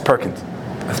Perkins.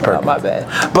 That's Perkins. My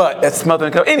bad. But that's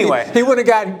smothering cover. Anyway. He wouldn't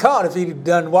have gotten caught if he'd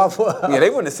done Waffle House. Yeah, they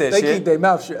wouldn't have said shit. They keep their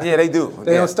mouth shut. Yeah, they do.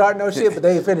 They don't start no shit, but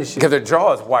they finish shit. Because their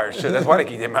jaw is wired shut. That's why they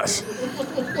keep their mouth shut.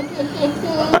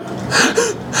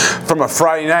 From a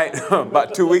Friday night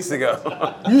about 2 weeks ago.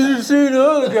 You should see the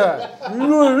other guy. You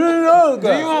want to see the other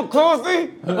guy. Do you want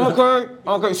coffee?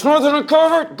 Okay. Smothering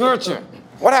covered? Gotcha.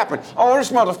 What happened? Oh,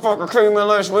 this motherfucker came in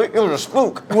last week. It was a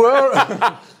spook.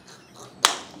 Well,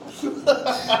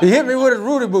 he hit me with his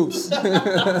Rudy Boots.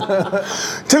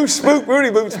 2 spook Rudy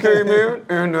Boots came in.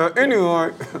 And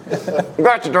anyway,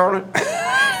 gotcha, darling.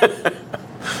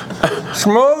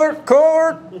 Smothered,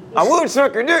 covered. I would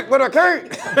suck your dick, but I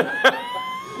can't.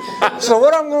 So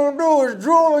what I'm going to do is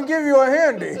drool and give you a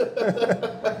handy.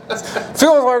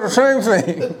 Feels like the same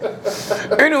thing.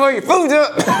 Anyway, your food's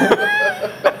up.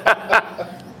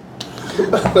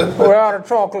 We're out of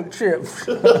chocolate chips.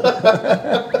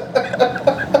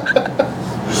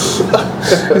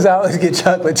 Because I always get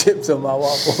chocolate chips on my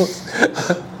waffles.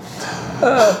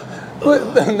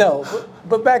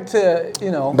 But back to,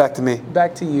 Back to me.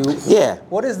 Back to you. Yeah.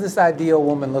 What does this ideal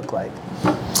woman look like?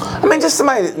 I mean, just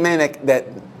somebody, that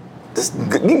just, you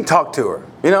can talk to her.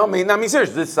 You know what I mean?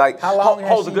 Seriously, just like How long has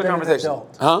holds she a good been an conversation.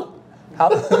 adult? Huh? How,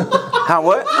 How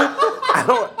what?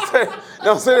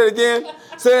 Say that again.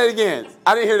 Say that again.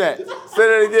 I didn't hear that. Say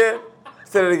that again.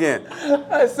 Say that again.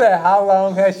 I said, how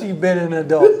long has she been an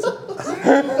adult?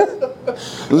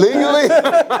 Legally?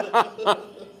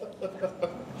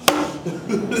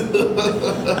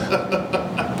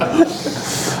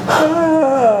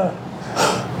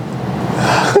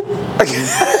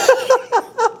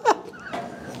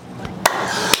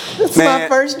 It's my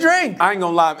first drink. I ain't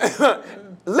gonna lie.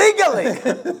 Legally.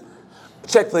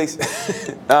 Check, please.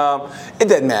 It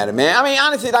doesn't matter, man. I mean,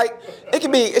 honestly, like, it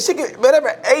can be, whatever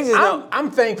age is. I'm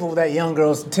thankful that young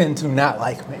girls tend to not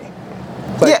like me.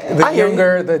 But Yeah, the I hear you.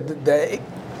 younger, the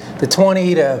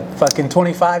 20 to fucking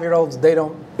 25-year-olds, they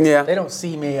don't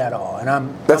see me at all, and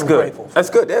I'm That's good. grateful. That's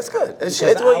good. That's good. It's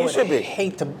what you should be. I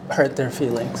hate to hurt their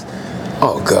feelings.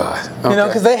 Oh God. Okay. You know,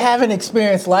 because they haven't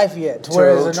experienced life yet.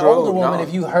 Whereas an older woman,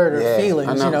 if you hurt her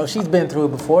feelings, she's been through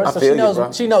it before, so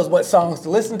she knows what songs to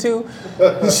listen to.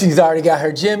 She's already got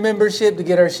her gym membership to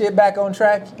get her shit back on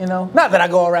track. You know, not that I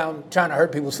go around trying to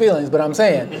hurt people's feelings, but I'm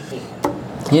saying,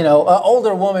 an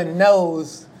older woman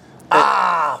knows.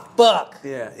 Fuck.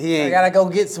 Yeah, I gotta go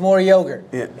get some more yogurt.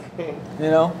 Yeah.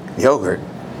 Yogurt.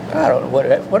 I don't know,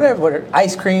 whatever,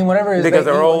 ice cream, whatever it is. Because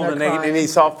they're old and they need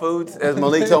soft foods, as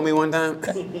Malik told me one time.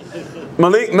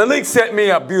 Malik set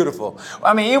me up beautiful.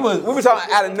 I mean, we were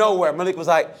talking out of nowhere. Malik was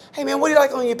like, hey man, what do you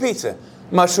like on your pizza?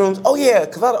 Mushrooms? Oh yeah,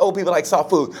 because a lot of old people like soft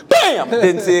food. Bam!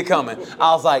 Didn't see it coming.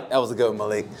 I was like, that was a good one,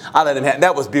 Malik. I let him have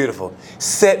that was beautiful.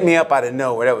 Set me up out of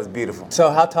nowhere. That was beautiful.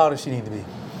 So how tall does she need to be?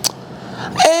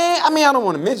 I mean, I don't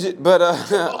want to midget, but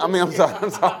I'm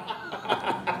sorry.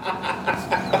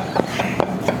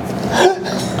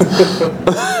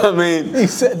 I mean, You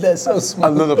said that so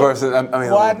smart. a little person. I'm a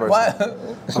little person. Why?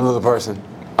 I'm a little person.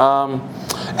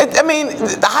 I mean,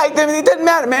 the height, I mean, it doesn't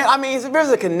matter, man. I mean, there's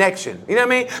a connection. You know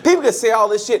what I mean? People can say all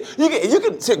this shit. You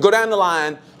can go down the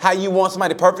line how you want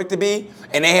somebody perfect to be,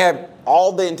 and they have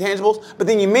all the intangibles, but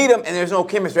then you meet them and there's no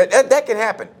chemistry. That can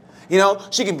happen. You know,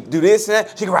 she can do this and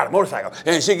that. She can ride a motorcycle,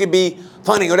 and she can be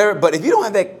funny or whatever. But if you don't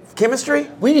have that chemistry,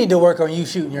 we need to work on you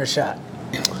shooting your shot.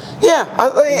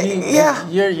 Yeah,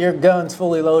 Your gun's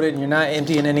fully loaded, and you're not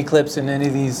emptying any clips in any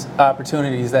of these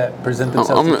opportunities that present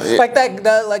themselves. Like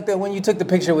that when you took the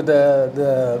picture with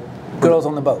the girls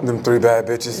on the boat. Them 3 bad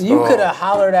bitches. You could have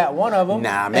hollered at one of them.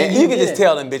 Nah, man. You can just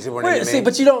tell them bitches weren't in. See,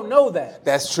 but you don't know that.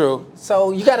 That's true.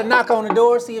 So you got to knock on the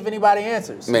door, see if anybody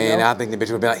answers. Man, I think the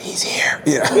bitch would be like, he's here.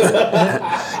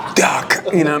 Yeah. Duck.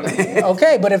 You know what I mean?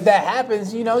 Okay, but if that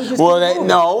happens, you just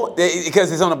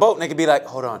because it's on a boat, and they could be like,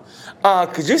 hold on.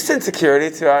 Could you send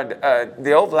security to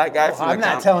the old black guy from I'm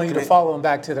not telling you to follow them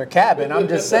back to their cabin. I'm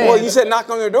just saying. Well, you said knock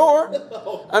on their door.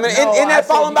 I mean, isn't that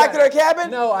following back to their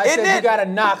cabin? No, I said you got to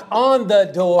knock on the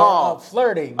door of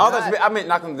flirting. I meant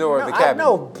knock on the door of the cabin.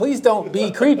 No, please don't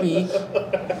be creepy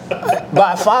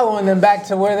by following them back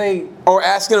to where they... Or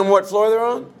asking them what floor they're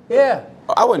on? Yeah.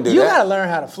 I wouldn't do that. You got to learn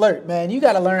how to flirt, man. You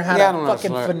got to learn how to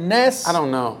fucking finesse. I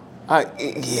don't know.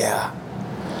 Yeah.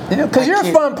 Because you're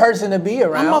a fun person to be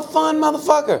around. I'm a fun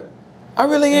motherfucker. I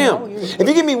really am. If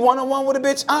you give me one-on-one with a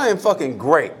bitch, I am fucking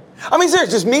great. I mean,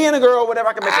 seriously, just me and a girl, whatever,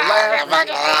 I can make her laugh.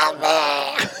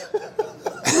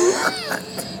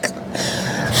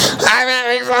 I'm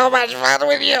having so much fun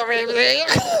with you, baby.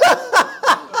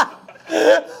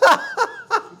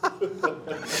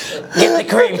 Get the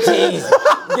cream cheese.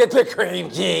 Get the cream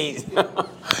cheese.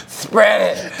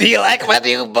 Spread it. Do you like my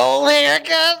new bowl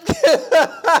haircut?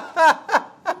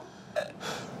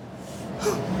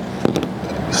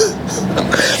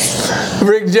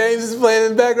 Rick James is playing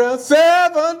in the background.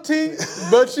 17,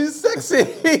 but she's sexy.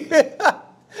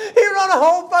 He wrote a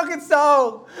whole fucking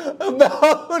song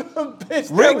about a bitch.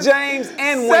 Rick James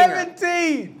and Winger.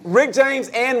 17. Rick James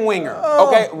and Winger.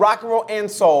 Okay, rock and roll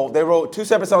and soul. They wrote 2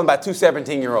 separate songs about 2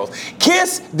 17-year-olds.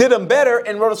 Kiss did them better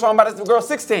and wrote a song about a girl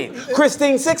 16.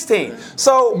 Christine 16.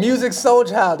 So Music Soul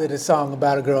Child did a song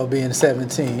about a girl being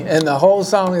 17, and the whole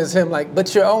song is him like,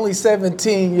 "But you're only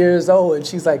 17 years old," and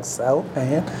she's like, "So,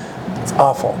 man." It's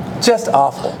awful. Just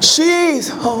awful.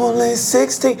 She's only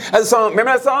 16. That's a song.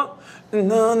 Remember that song?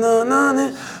 No.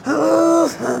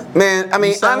 Man, I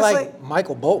mean, honestly, like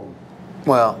Michael Bolton.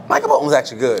 Well, Michael Bolton was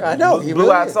actually good. I know.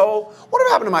 Blue Eyed Soul. Whatever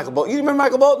happened to Michael Bolton? You remember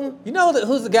Michael Bolton? You know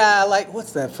who's the guy I like?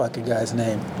 What's that fucking guy's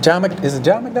name? Is it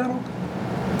John McDonald?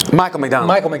 Michael McDonald.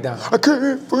 Michael McDonald. I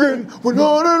can't forget we're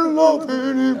not in love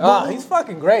anymore. Oh, he's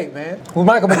fucking great, man. Well,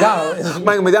 Michael McDonald.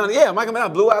 Michael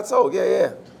McDonald, Blue Eyed Soul,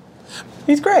 yeah.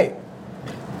 He's great.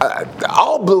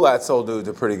 All Blue Eyed Soul dudes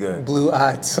are pretty good. Blue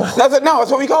Eyed Soul. That's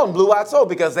what we call them, Blue Eyed Soul,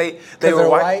 because they were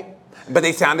white, but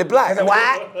they sounded black.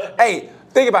 White? Hey,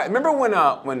 think about it. Remember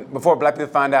when before black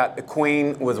people found out the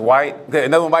Queen was white?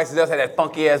 Another one bites does had that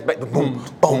funky ass back, boom,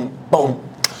 boom, boom,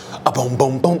 a boom,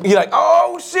 boom, boom. You're like,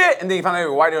 oh shit, and then you find out they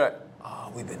were white. You're like,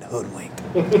 oh, we've been hoodwinked,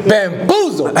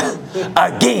 bamboozled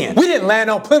again. We didn't land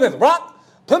on Plymouth Rock.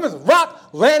 Plymouth Rock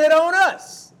landed on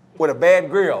us. With a bad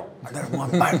grill.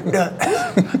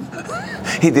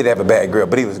 He did have a bad grill,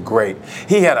 but he was great.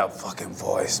 He had a fucking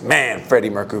voice. Man,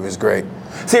 Freddie Mercury was great.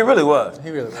 See, he really was.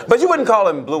 But you wouldn't call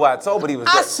him Blue Eyed Soul, but he was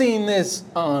great. I seen this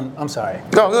on, I'm sorry.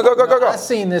 Go. I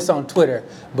seen this on Twitter,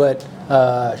 but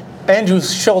Andrew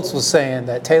Schultz was saying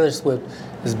that Taylor Swift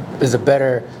is a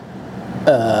better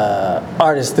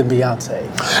artist than Beyonce.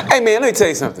 Hey, man, let me tell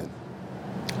you something.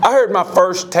 I heard my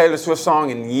first Taylor Swift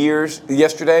song in years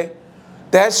yesterday.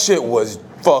 That shit was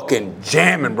fucking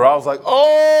jamming, bro. I was like,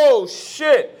 oh,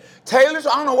 shit. Taylor's,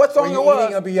 I don't know what song it was.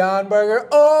 Eating a Beyond Burger?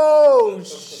 Oh,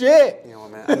 shit. You know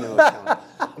what, man? I knew it was coming.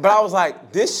 But I was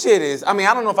like, this shit is, I mean,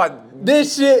 I don't know if I...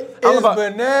 This shit is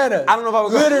bananas. I don't know if I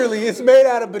would go... Literally, it's made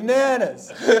out of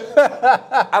bananas.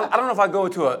 I don't know if I go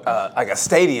to a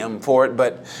stadium for it,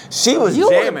 but she was jamming. You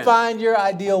would jamming. find your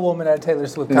ideal woman at a Taylor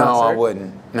Swift concert.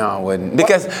 No, I wouldn't.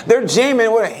 Because they're jamming.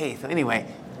 Hey, so anyway...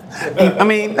 I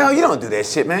mean, no, you don't do that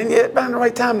shit, man. You're about the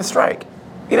right time to strike.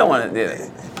 You don't want to do that.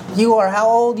 You are how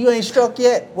old? You ain't struck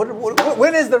yet.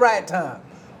 When is the right time?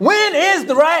 When is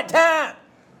the right time?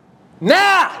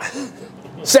 Now!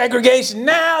 Segregation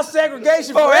now,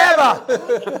 segregation forever!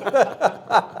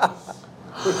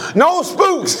 No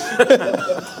spooks!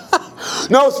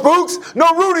 No spooks,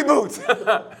 no Rudy Boots.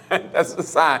 That's the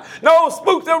sign. No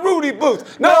spooks or Rudy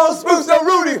Boots. No spooks or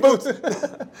Rudy Boots.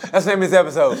 That's the name of this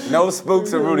episode. No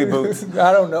spooks or Rudy Boots.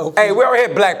 I don't know. Hey, we already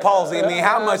had black palsy. I mean,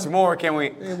 how much more can we?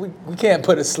 We can't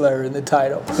put a slur in the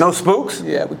title. No spooks?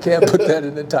 Yeah, we can't put that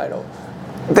in the title.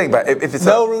 Think about it. If it's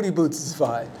No Rudy Boots is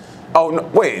fine. Oh, no,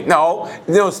 wait, no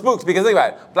spooks, because think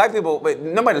about it. Black people,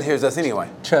 nobody hears us anyway.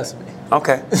 Trust me.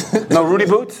 Okay. No Rudy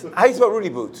Boots? How you spell Rudy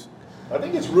Boots? I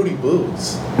think it's Rudy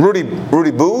Boots. Rudy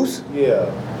Boots? Yeah.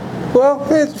 Well,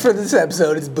 for this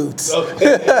episode, it's Boots.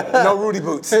 Okay. No Rudy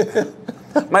Boots. Hey,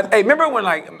 remember when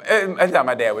every time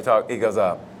my dad would talk, he goes,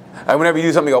 whenever you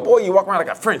do something, he go, boy, you walk around like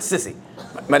a French sissy.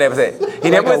 My dad would say,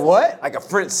 Like a what? Like a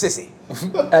French sissy.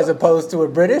 As opposed to a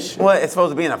British? Well, it's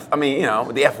supposed to be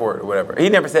the F word or whatever. He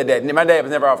never said that. My dad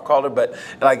was never off called her, but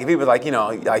like if he was like,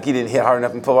 like he didn't hit hard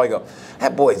enough in football, he go,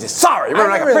 that boy's just sorry.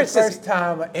 Remember like a French the first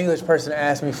time an English person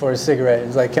asked me for a cigarette, he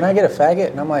was like, can I get a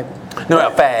faggot? And I'm like, no,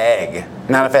 a fag.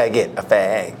 Not a faggot, a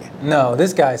fag. No,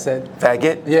 this guy said.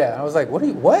 Faggot? Yeah, I was like, what?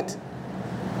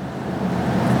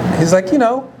 He's like, And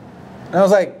I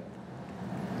was like,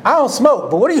 I don't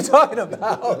smoke, but what are you talking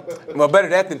about? Well, better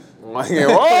that than. Whoa!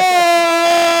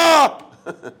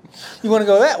 You want to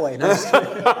go that way? No, I'm just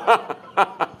kidding.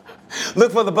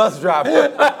 Look for the bus driver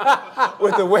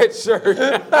with the wet shirt.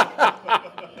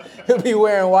 He'll be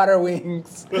wearing water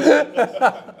wings.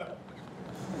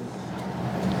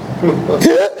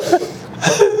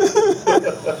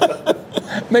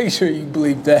 Make sure you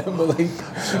bleep that, Malik.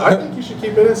 I think you should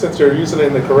keep it in since you're using it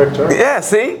in the correct term. Yeah,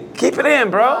 see? Keep it in,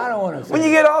 bro. I don't want to. When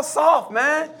you get all soft,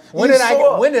 man. When did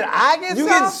I get You soft?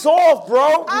 getting soft,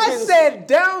 bro. I said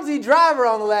Downsy Driver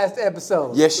on the last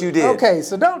episode. Yes, you did. Okay,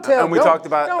 so don't tell me. And we talked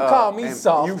about. Don't call me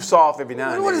soft. You soft every now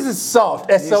and then. What is this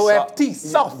soft? S-O-F-T,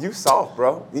 soft. You soft,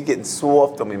 bro. You getting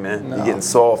soft on me, man. No. You getting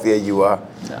soft. Yeah, you are.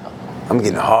 No. I'm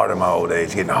getting hard in my old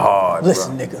age. Getting hard,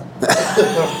 Listen, bro. nigga.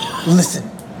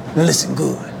 Listen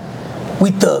good.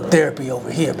 We thug therapy over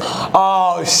here, man.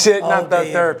 Oh, shit, not All thug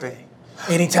day, therapy. every day.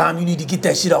 Anytime you need to get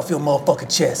that shit off your motherfucking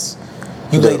chest,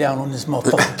 you lay down on this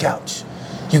motherfucking couch.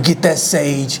 You get that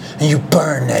sage and you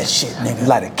burn that shit, nigga.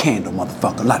 Light a candle,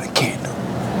 motherfucker. Light a candle.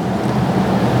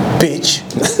 Bitch.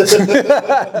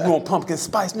 You want pumpkin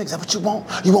spice, nigga? Is that what you want?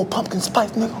 You want pumpkin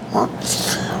spice, nigga? Huh?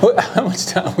 How much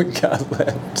time we got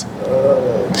left?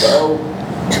 About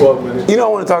 12 minutes. You know what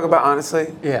I want to talk about,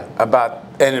 honestly? Yeah.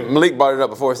 And Malik brought it up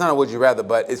before. It's not a would you rather,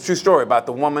 but it's a true story about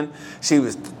the woman. She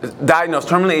was diagnosed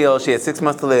terminally ill. She had 6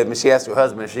 months to live, and she asked her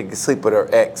husband if she could sleep with her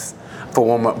ex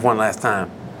for one last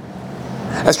time.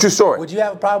 That's a true story. Would you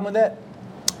have a problem with that?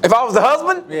 If I was the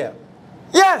husband? Yeah.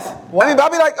 Yes. Why? I mean, I'd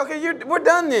be like, okay, we're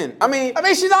done then. I mean,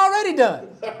 she's already done.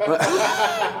 What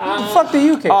the fuck do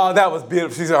you care? oh, that was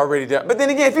beautiful. She's already done. But then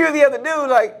again, if you're the other dude,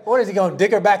 like, What is he gonna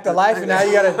dick her back to life and now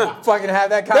you gotta fucking have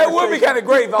that that conversation? would be kind of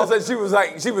great if all of a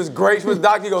sudden she was great. She was a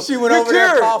doctor. You go, She went "You're over there,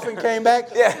 cured." coughing, came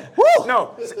back. Yeah. Woo!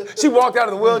 No. She walked out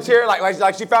of the wheelchair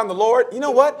like she found the Lord. You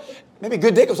know what? Maybe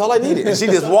good dick was all I needed. And she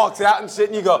just walks out and shit,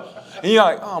 and you go, and you're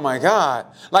like, oh my God.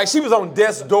 Like she was on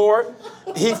death's door.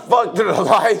 He fucked her to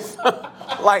life.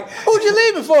 Like, Who'd you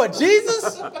leaving for,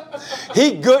 Jesus?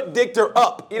 he good dicked her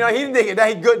up. You know, he didn't dick it down,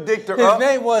 he good dicked her His up.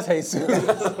 name was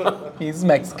Jesus. He's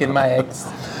Mexican, my ex.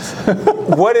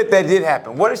 What if that did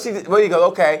happen? What if you go,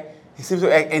 okay, he sleeps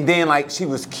with her, and then like she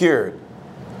was cured.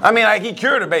 I mean, like he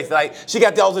cured her basically. Like she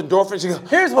got all the endorphins. She goes,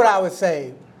 Here's what I would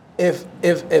say. If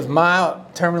my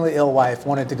terminally ill wife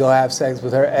wanted to go have sex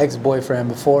with her ex-boyfriend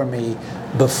before me,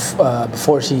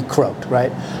 before she croaked,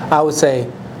 right? I would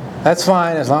say, that's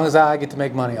fine as long as I get to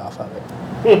make money off of it.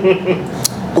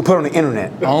 we put it on the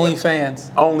internet.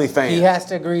 OnlyFans. OnlyFans. He has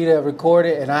to agree to record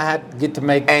it, and I have to get to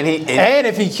make. And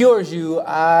if he cures you,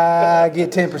 I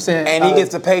get 10%. And he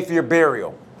gets to pay for your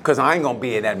burial. Because I ain't going to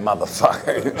be in that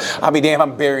motherfucker. I'll be damned if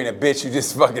I'm burying a bitch who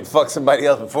just fucking fucked somebody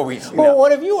else before we, Well,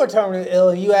 what if you were terminally ill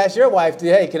and you asked your wife,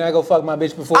 hey, can I go fuck my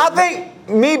bitch before? I think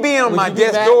me being on Would my you be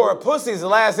death's mad? door, pussy is the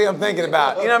last thing I'm thinking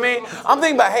about. You know what I mean? I'm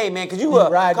thinking about, hey man, could you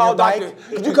ride call your Dr. bike?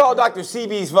 Could you call Dr.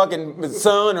 CB's fucking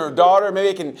son or daughter? Maybe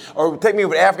they can, or take me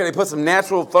over to Africa. They put some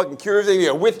natural fucking cures. Maybe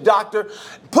a witch doctor.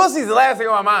 Pussy's the last thing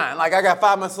on my mind. Like I got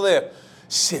 5 months to live.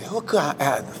 Shit, who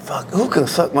can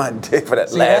suck my dick for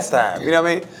that last time? You know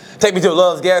what I mean? Take me to a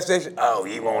Love's gas station. Oh,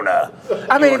 you wanna?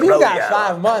 I mean, if you got blow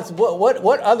 5 months,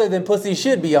 what other than pussy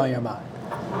should be on your mind?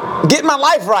 Get my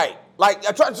life right. Like,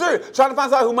 trying to find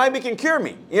somebody who maybe can cure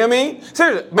me. You know what I mean?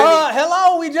 Seriously. Maybe.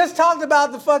 Hello, we just talked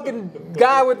about the fucking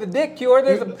guy with the dick cure.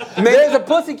 There's a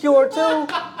pussy cure too.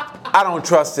 I don't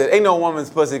trust it. Ain't no woman's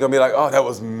pussy gonna be like, oh, that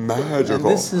was magical. And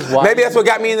this is why maybe that's what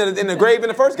got me in the grave in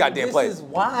the first goddamn place. This is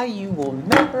why you will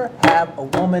never have a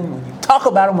woman when you talk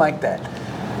about them like that.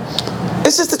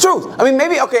 It's just the truth. I mean,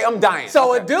 maybe, okay, I'm dying.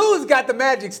 So okay. a dude's got the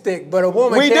magic stick, but a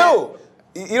woman We can't. do.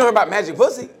 You don't hear about magic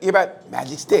pussy? You hear about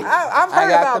magic stick. I've heard I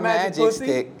got about the magic pussy.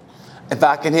 stick. If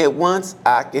I can hit once,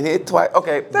 I can hit twice.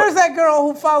 Okay. There's that girl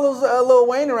who follows Lil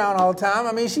Wayne around all the time.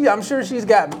 I mean, I'm sure she's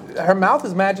got, her mouth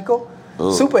is magical.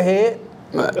 Superhead.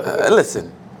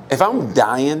 Listen, if I'm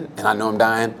dying and I know I'm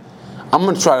dying, I'm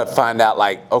gonna try to find out.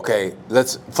 Like, okay,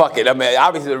 let's fuck it. I mean,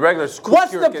 obviously the regular.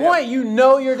 What's the point? You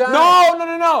know you're dying.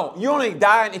 No. You only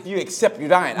dying if you accept you're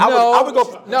dying. I would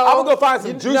go find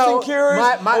some juicing cures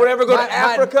or whatever. Go to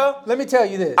Africa. Let me tell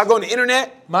you this. I go on the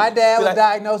internet. My dad was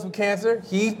diagnosed with cancer.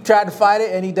 He tried to fight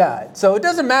it and he died. So it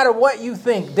doesn't matter what you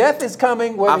think. Death is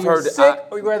coming, whether you're sick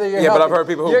or whether you're healthy. Yeah, but I've heard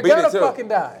people who beat it too. You're gonna fucking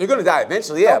die. You're gonna die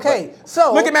eventually, yeah. Okay,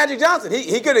 so look at Magic Johnson.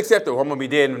 He could accept it. I'm gonna be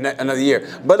dead in another year.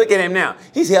 But look at him now.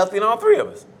 He's healthy in all three of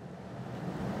us.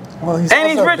 Well, he's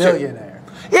also a billionaire.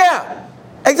 Yeah,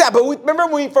 exactly. But remember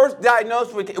when he first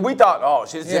diagnosed, we thought, oh,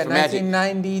 shit, it's just for magic.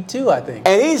 1992, I think.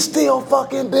 And he's still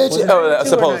fucking bitching.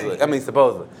 Supposedly.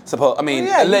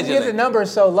 Allegedly. You get the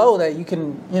numbers so low that you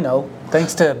can,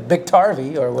 thanks to Big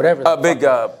Tarvey or whatever. Big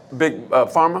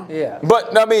Pharma? Yeah.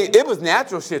 But, I mean, it was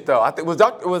natural shit, though. I think was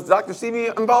Dr.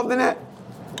 Sebi involved in that?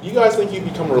 You guys think you'd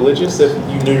become religious if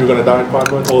you knew you were going to die in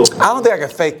 5 months? I don't think I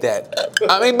could fake that.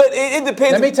 I mean, but it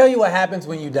depends. Let me tell you what happens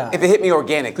when you die. If it hit me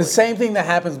organically. The same thing that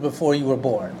happens before you were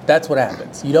born. That's what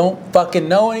happens. You don't fucking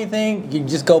know anything. You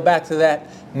just go back to that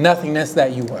nothingness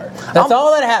that you were. That's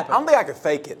all that happens. I don't think I could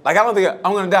fake it. Like, I don't think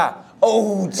I'm going to die.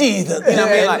 Oh, Jesus. You know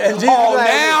what I mean? Like, and Jesus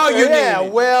now you need me.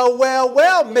 Well,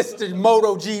 Mr.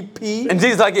 MotoGP. And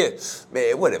Jesus like,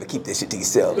 man, whatever, keep this shit to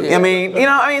yourself. Yeah. I mean,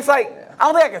 it's like, I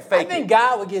don't think I can fake it. I think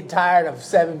God would get tired of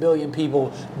 7 billion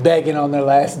people begging on their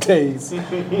last days.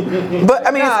 But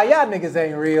I mean, y'all niggas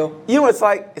ain't real. You know, it's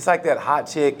like that hot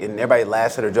chick, and everybody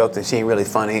laughs at her jokes, and she ain't really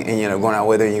funny, and going out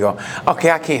with her, and you go,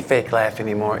 okay, I can't fake laugh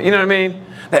anymore. You know what I mean?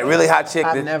 That really hot chick.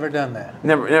 I've never done that.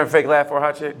 Never fake laugh for a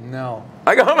hot chick? No.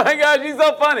 Like, oh my God, she's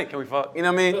so funny. Can we fuck? You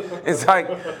know what I mean? It's like,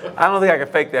 I don't think I can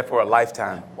fake that for a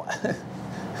lifetime.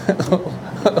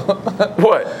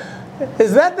 What?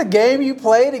 Is that the game you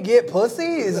play to get pussy?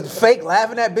 Is it fake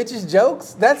laughing at bitches'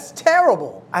 jokes? That's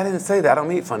terrible. I didn't say that. I don't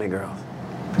meet funny girls.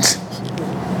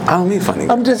 I don't meet funny girls.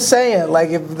 I'm just saying,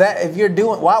 like, if you're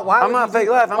doing, why I'm not fake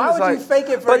laughing. Why would you fake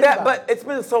it for anybody? But it's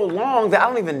been so long that I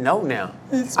don't even know now.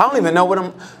 I don't even know I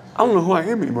don't know who I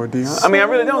am anymore, Dion. I mean, I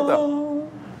really don't though.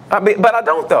 But I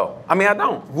don't though. I mean, I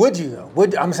don't. Would you though?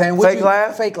 Would you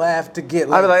laugh? Fake laugh to get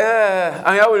laid? I'd be like,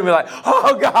 I wouldn't be like,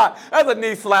 oh God, that's a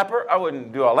knee slapper. I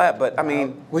wouldn't do all that, but I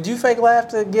mean. Would you fake laugh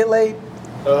to get laid?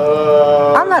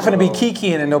 I'm not gonna be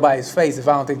kikiing in nobody's face if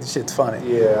I don't think the shit's funny.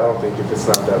 Yeah, I don't think if it's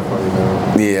not that funny,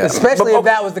 no. Yeah. Especially if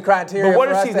that was the criteria. But what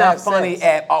if she's not funny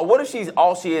at all? What if she's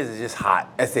all she is just hot?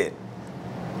 That's it.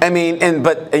 I mean,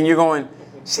 and you're going.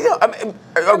 She don't. Let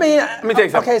me tell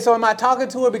you something. Okay, so am I talking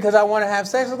to her because I want to have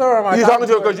sex with her, or am I? You're talking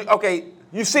to her because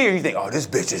you see her, you think, oh, this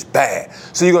bitch is bad.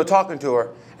 So you go talking to her,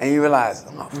 and you realize,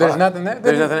 oh, fuck. There's nothing there.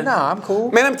 There's nothing there. No, I'm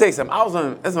cool. Man, let me tell you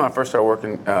something. This is when I first started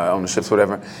working on the ships,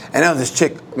 whatever. And there was this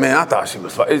chick. Man, I thought she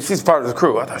was. She's part of the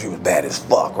crew. I thought she was bad as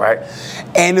fuck, right?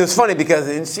 And it was funny because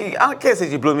I can't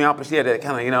say she blew me off, but she had that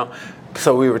kind of,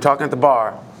 So we were talking at the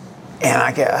bar. And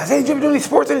I said, did you ever do any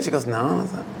sports in it? She goes, no.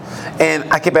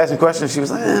 And I kept asking questions. She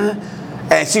was like,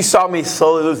 And she saw me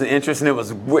slowly losing interest,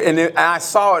 and I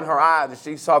saw in her eyes that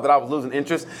she saw that I was losing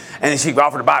interest, and then she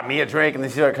offered to buy me a drink, and then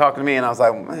she started talking to me, and I was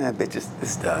like, man, bitch,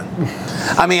 it's done.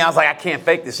 I mean, I was like, I can't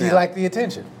fake this. She liked the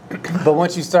attention, but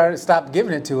once you stopped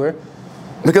giving it to her.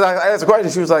 Because I asked a question,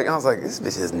 she was like, I was like, this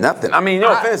bitch is nothing. I mean,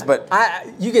 no offense, but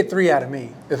you get 3 out of me.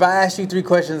 If I ask you 3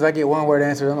 questions, I get 1-word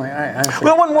answers. I'm like, all right.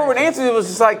 Well, 1-word answer, it was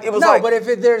just like, but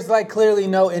if there's like clearly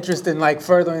no interest in like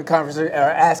furthering conversation or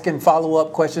asking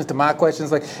follow-up questions to my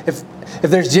questions, like if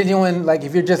there's genuine, like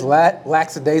if you're just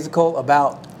lackadaisical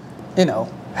about,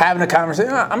 having a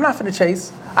conversation, I'm not finna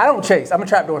chase. I don't chase. I'm a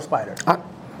trapdoor spider.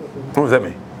 What does that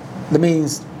mean? That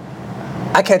means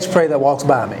I catch prey that walks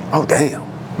by me. Oh, damn.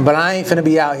 But I ain't finna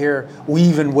be out here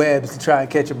weaving webs to try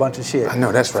and catch a bunch of shit. I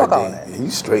know, that's right. Fuck all that. Yeah, you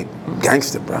straight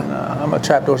gangster, bro. I'm a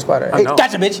trapdoor spider. Hey,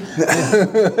 gotcha, bitch.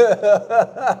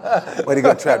 Way to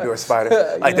go, trapdoor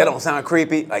spider. Like, that don't sound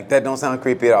creepy. Like, that don't sound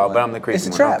creepy at all, but I'm the creepy one.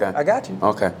 It's a trap. Okay. I got you.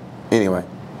 Okay. Anyway.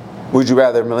 Would you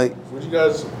rather, Malik? Would you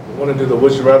guys want to do the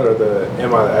would you rather or the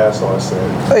am I the asshole I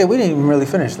said? Oh, yeah, we didn't even really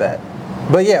finish that.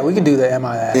 But yeah, we can do the am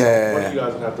I the asshole. Yeah. What do you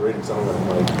guys would have to rate it?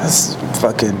 That's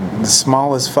fucking the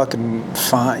smallest fucking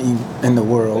font in the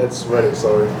world. That's Reddit,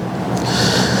 sorry.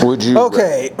 Would you?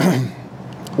 Okay.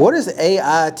 What is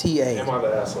AITA? Am I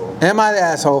the asshole? Am I the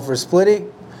asshole for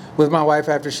splitting with my wife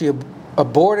after she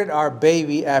aborted our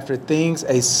baby after things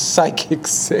a psychic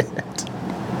said?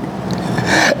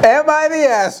 Am I the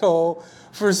asshole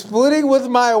for splitting with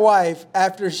my wife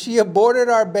after she aborted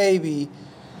our baby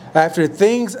after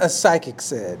things a psychic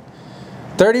said?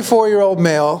 34-year-old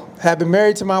male, have been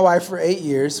married to my wife for 8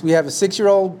 years. We have a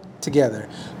 6-year-old together.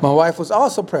 My wife was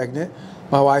also pregnant,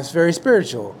 My wife's very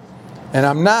spiritual, and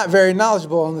I'm not very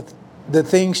knowledgeable on the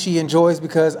things she enjoys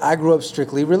because I grew up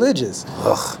strictly religious.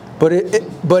 Ugh.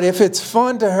 But if it's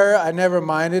fun to her, I never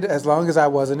minded as long as I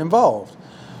wasn't involved.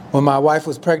 When my wife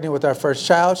was pregnant with our first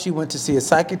child, she went to see a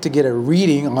psychic to get a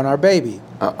reading on our baby.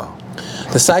 Uh-oh.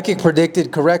 The psychic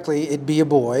predicted correctly it'd be a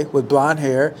boy with blonde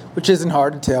hair, which isn't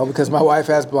hard to tell because my wife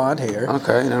has blonde hair.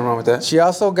 Okay, nothing wrong with that. She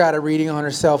also got a reading on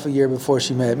herself a year before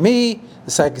she met me.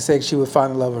 The psychic said she would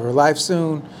find the love of her life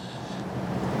soon.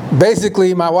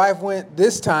 Basically, my wife went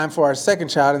this time for our second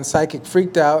child, and psychic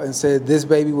freaked out and said this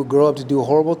baby would grow up to do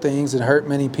horrible things and hurt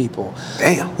many people.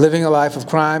 Damn. Living a life of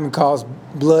crime and cause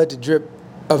blood to drip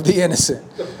of the innocent.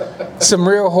 Some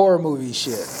real horror movie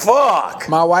shit. Fuck.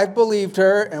 My wife believed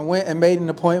her and went and made an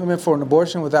appointment for an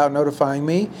abortion without notifying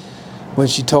me. When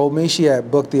she told me she had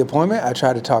booked the appointment, I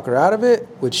tried to talk her out of it,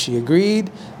 which she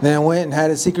agreed, then went and had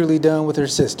it secretly done with her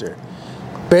sister.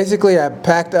 Basically, I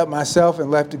packed up myself and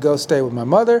left to go stay with my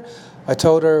mother. I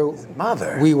told her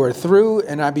we were through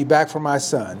and I'd be back for my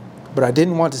son. But I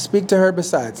didn't want to speak to her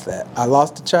besides that. I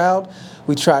lost a child.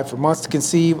 We tried for months to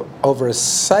conceive over a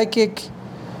psychic...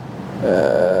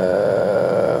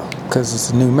 because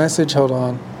it's a new message. Hold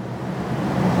on.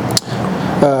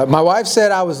 My wife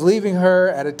said I was leaving her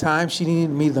at a time she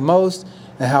needed me the most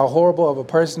and how horrible of a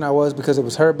person I was because it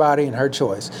was her body and her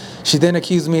choice. She then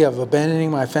accused me of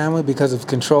abandoning my family because of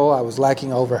control I was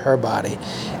lacking over her body.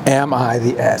 Am I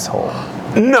the asshole?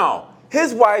 No.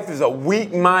 His wife is a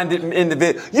weak-minded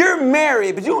individual. You're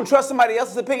married, but you don't trust somebody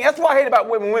else's opinion. That's what I hate about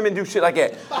when women do shit like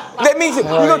that. That means you're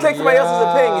going to take somebody else's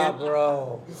opinion.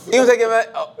 Bro. You're going to take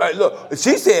it, look,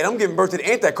 she said I'm giving birth to the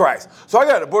Antichrist, so I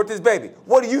got to abort this baby.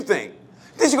 What do you think?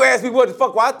 Then she going to ask me what the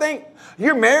fuck I think?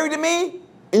 You're married to me?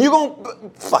 And you're going to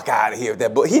fuck out of here with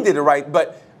that book. He did it right,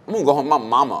 but I'm going to go home with my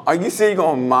mama. Are you serious? You're going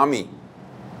home with mommy?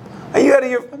 Are you out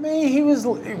of your... I mean, he was...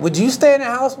 Would you stay in a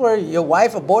house where your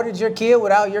wife aborted your kid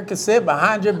without your consent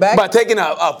behind your back? By taking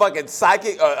a fucking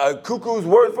psychic, a cuckoo's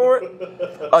word for it?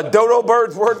 A dodo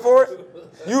bird's word for it?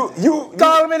 You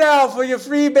call me now for your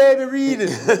free baby reading.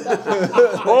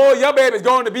 Oh, your baby's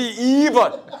going to be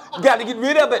evil. You got to get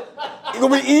rid of it. It's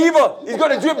going to be evil. It's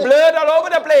going to drip blood all over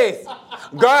the place.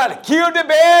 God, kill the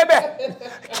baby.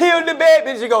 Kill the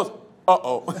baby. And she goes,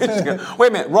 uh-oh. Wait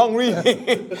a minute, wrong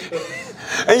reading.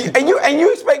 and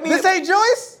you expect me This ain't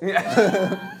Joyce?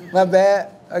 My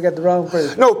bad. I got the wrong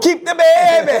person. No, keep the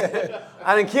baby.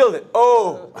 I done killed it.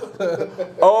 Oh.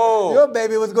 Your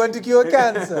baby was going to cure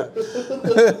cancer.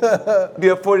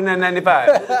 Bill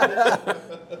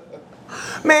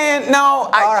 $49.95. Man, no.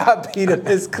 R.I.P. to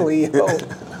Miss Cleo.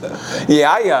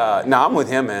 Yeah, I'm with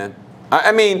him, man.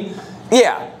 I mean,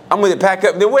 yeah. I'm with it. Pack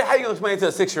up. Then how you gonna explain it to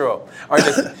a 6-year-old? Or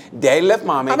just, Daddy left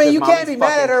mommy. I mean, you can't be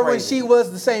mad at her crazy. when she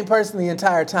was the same person the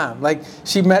entire time. Like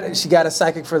she got a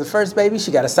psychic for the first baby.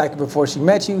 She got a psychic before she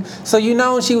met you. So you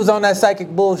know she was on that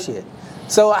psychic bullshit.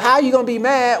 So how you gonna be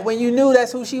mad when you knew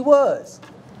that's who she was?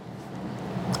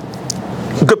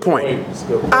 Good point.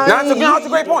 That's a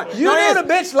great point. You knew the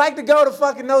bitch liked to go to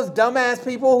fucking those dumbass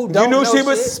people who don't know You knew she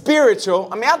was shit. Spiritual.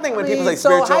 I mean, I think when people say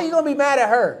spiritual. So how you gonna be mad at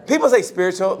her? People say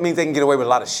spiritual means they can get away with a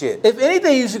lot of shit. If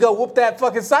anything, you should go whoop that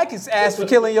fucking psychic's ass for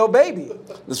killing your baby.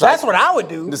 That's what I would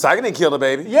do. The psychic didn't kill the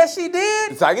baby. Yes, she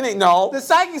did. The psychic didn't, no. The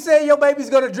psychic said your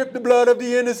baby's gonna drip the blood of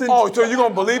the innocent. Oh, so you're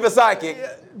gonna believe a psychic.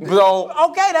 So,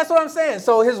 okay, that's what I'm saying.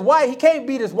 So his wife, he can't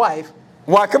beat his wife.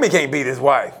 Why come he can't beat his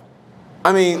wife?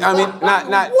 I mean, not.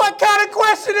 What kind of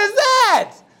question is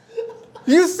that?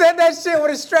 You said that shit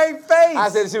with a straight face. I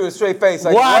said shit with a straight face.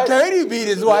 Like, why what? can't he beat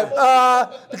his wife?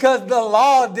 Because the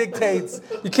law dictates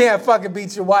you can't fucking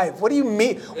beat your wife. What do you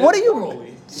mean? What do you?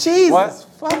 Jesus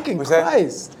fucking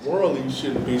Christ. Morally, you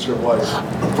shouldn't beat your wife,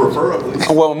 preferably.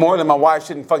 Well, more than my wife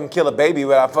shouldn't fucking kill a baby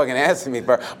without fucking asking me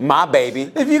for my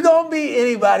baby. If you gonna beat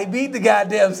anybody, beat the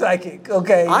goddamn psychic,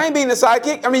 okay? I ain't beating the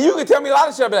psychic. I mean, you can tell me a lot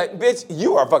of shit, but like, bitch,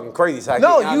 you are fucking crazy psychic.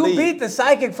 No, you beat the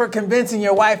psychic for convincing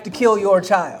your wife to kill your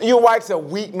child. Your wife's a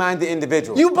weak-minded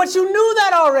individual. But you knew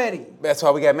that already. That's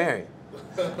why we got married.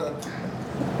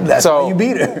 That's why you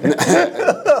beat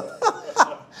her.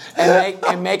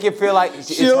 and make it feel like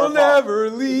she'll never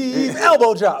leave.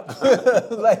 Elbow drop.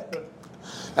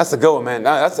 That's a good one, man.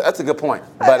 That's a good point.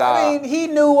 But I mean, he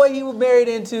knew what he was married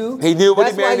into. He knew what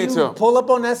he married into. Pull up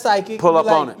on that psychic. Pull up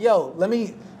on it. Yo, let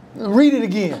me read it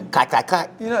again.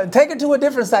 Clack. You know, take her to a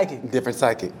different psychic. Different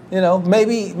psychic. You know,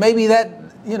 maybe that.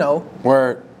 You know.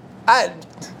 Word.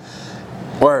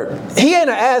 Word. He ain't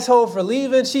an asshole for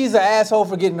leaving. She's an asshole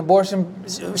for getting an abortion.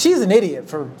 She's an idiot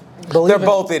for. They're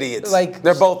both idiots.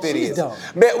 They're both idiots. Dumb.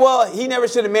 But, well, he never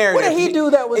should have married her. What did he do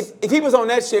that was... If he was on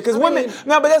that shit, because women...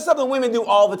 No, but that's something women do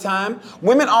all the time.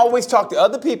 Women always talk to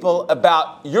other people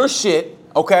about your shit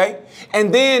okay?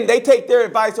 And then they take their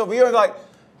advice over here and like,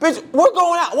 bitch, we're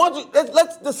going out. Why don't you,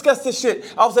 let's discuss this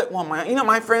shit. I was like, well,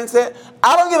 my friend said,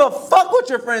 I don't give a fuck what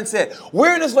your friend said.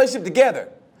 We're in this relationship together.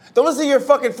 Don't listen to your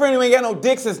fucking friend who ain't got no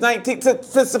dick since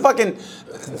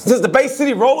the Bay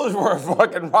City Rollers were a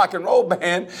fucking rock and roll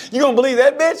band. You gonna believe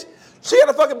that bitch? She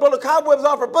got to fucking blow the cobwebs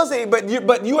off her pussy, but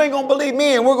you ain't gonna believe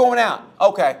me, and we're going out.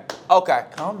 Okay.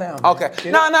 Calm down. Man.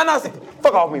 Okay. No.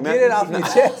 Fuck off me, man. Get it off your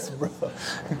chest, bro.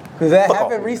 Does that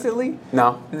happen recently?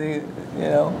 No. You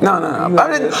know? No.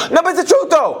 But it's the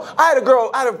truth though. I had a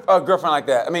girlfriend like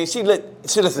that. I mean, she listened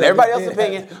to everybody else's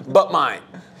opinion but mine,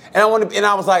 and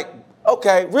I was like,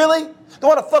 okay, really? Then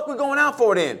what the fuck we going out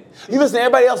for then? You listen to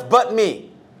everybody else but me.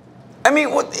 I mean,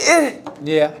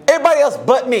 yeah. Everybody else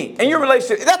but me. And your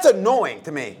relationship, that's annoying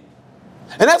to me.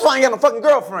 And that's why I ain't got no fucking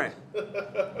girlfriend.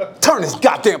 Turn this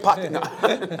goddamn pocket.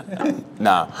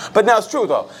 Nah. But now it's true,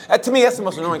 though. To me, that's the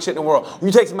most annoying shit in the world.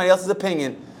 When you take somebody else's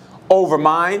opinion over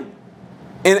mine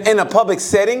in a public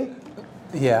setting.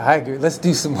 Yeah, I agree. Let's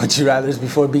do some Would You Rathers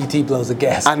before BT blows the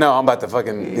gas. I know. I'm about to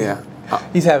fucking, yeah.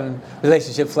 He's having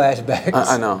relationship flashbacks.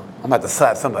 I know. I'm about to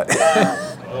slap somebody.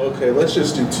 Okay, let's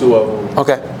just do two of them.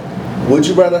 Okay. Would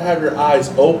you rather have your eyes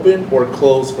open or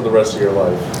closed for the rest of your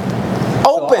life?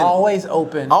 Open. So always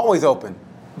open. Always open.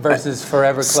 Versus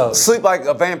forever closed. Sleep like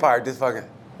a vampire, just fucking.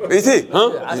 BT,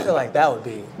 huh? Yeah, I feel like that would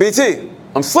be. BT,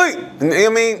 I'm asleep. You know what I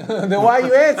mean? Then why are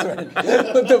you answering?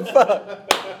 What the fuck?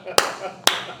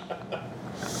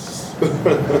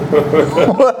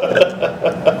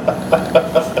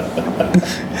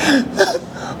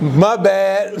 My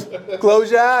bad. Close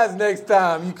your eyes next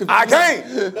time. I can't.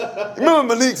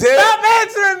 Remember Malik said? Stop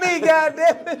answering me,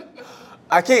 goddammit.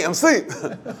 I can't. I'm asleep.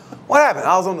 What happened?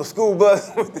 I was on the school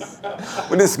bus with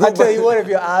this school I tell bus. you what, if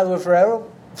your eyes were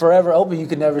forever open, you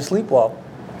could never sleepwalk.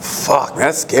 Fuck, man,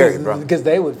 that's scary, bro. Because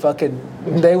they would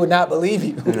not believe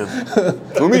you. Yeah.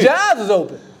 But your eyes was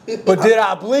open. But did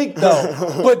I blink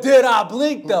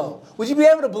though? Would you be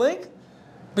able to blink?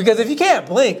 Because if you can't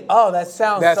blink, that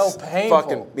sounds so painful.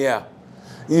 Fucking, yeah.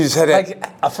 You just had that. Like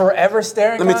a forever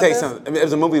staring Let me tell you contest? something. It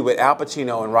was a movie with Al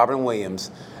Pacino and Robin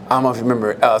Williams. I don't know if you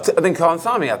remember. I think called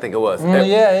Insomnia, I think it was.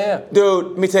 Yeah. Dude,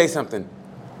 let me tell you something.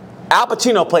 Al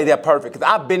Pacino played that perfect. Because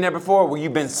I've been there before where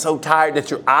you've been so tired that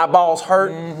your eyeballs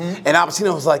hurt. Mm-hmm. And Al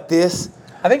Pacino was like this.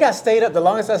 I think I stayed up. The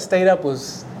longest I stayed up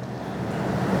was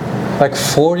like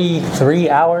 43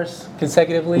 hours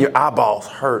consecutively. Your eyeballs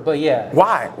hurt. But yeah.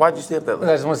 Why? Why'd you stay up that late?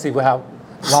 I just want to see how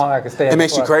long I could stay up. It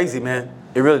makes you crazy, man.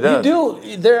 It really does. You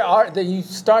do. You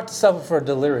start to suffer for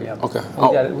delirium. Okay.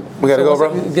 We gotta go,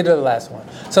 bro. Get to the last one.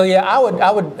 So yeah, I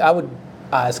would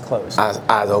eyes closed.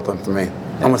 Eyes open for me.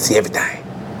 I want to see everything.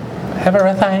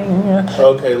 Everything.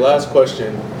 Okay, last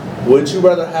question. Would you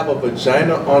rather have a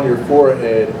vagina on your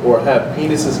forehead or have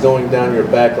penises going down your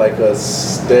back like a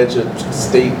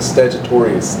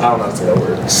Sagittarius? I don't know how to say that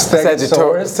word.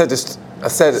 Sagittarius?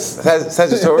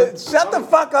 Sagittarius? Shut the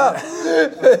fuck up.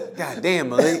 God damn,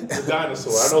 Malik. A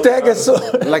dinosaur. I know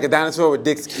Stegosaurus. Like a dinosaur with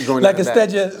dicks going Like down a the back.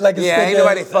 stegosaurus. Ain't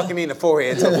nobody fucking me in the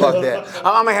forehead, so fuck that.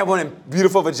 I might have one of them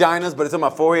beautiful vaginas, but it's on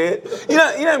my forehead. You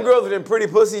know them girls with them pretty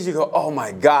pussies, you go, oh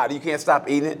my God, you can't stop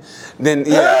eating it? Then,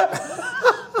 yeah.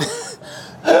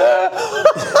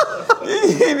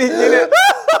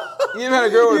 You met a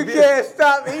girl with can't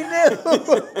stop eating it.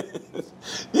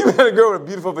 You met a girl with a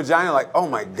beautiful vagina, like, oh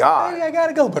my God. Hey, I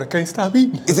gotta go, but I can't stop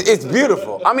eating. It's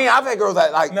beautiful. I mean, I've had girls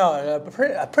that like. No, a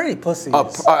pretty pussy.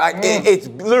 It's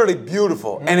literally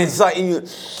beautiful, and it's like,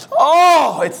 it's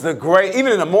the great.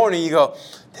 Even in the morning, you go,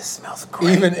 this smells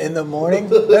great. Even in the morning,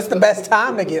 that's the best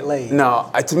time to get laid. No,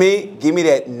 to me, give me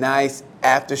that nice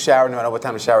after shower, no matter what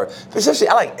time to shower. Especially,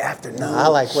 I like afternoon. No, I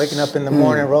like waking up in the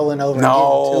morning, rolling over.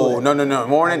 No.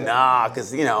 Morning, nah,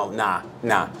 because nah.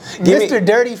 Mr.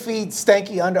 Dirty Feet,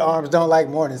 stanky underarms don't like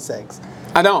morning sex.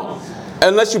 I don't.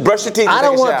 Unless you brush your teeth. I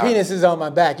don't want shower. penises on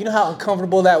my back. You know how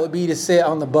uncomfortable that would be to sit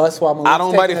on the bus while I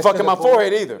don't want anybody fucking my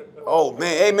forehead either. Oh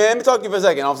man, hey man, let me talk to you for a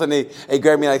second. All of a sudden they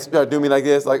grab me like start doing me like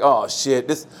this, like oh shit,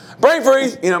 this brain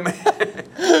freeze, man.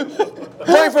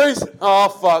 Brain freeze. Oh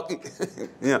fuck.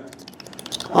 Yeah.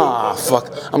 Ah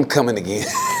fuck, I'm coming again.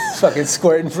 Fucking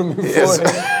squirting from your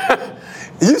forehead.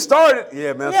 You started.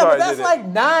 Yeah man. Yeah, but that's like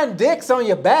 9 dicks on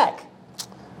your back.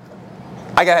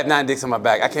 I gotta have 9 dicks on my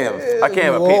back. I can't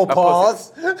have a Whoa, pussy.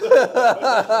 pause.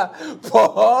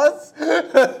 Pause.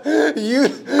 You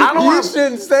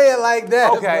shouldn't say it like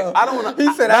that. Okay, bro. I don't want to.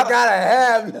 He said I gotta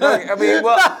have. I mean,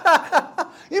 well,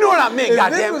 you know what I meant.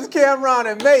 Goddamn. This was Cameron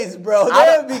and Mace, bro.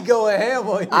 They'd be going ham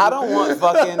on you. I don't want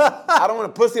a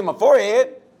pussy on my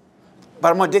forehead, but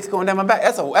I want dicks going down my back.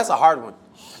 That's a hard one.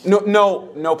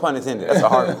 No pun intended. That's a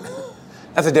hard one.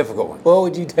 That's a difficult one. What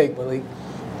would you take, Malik?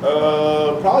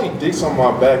 Probably dicks on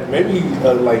my back. Maybe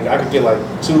like I could get like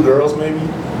 2 girls, maybe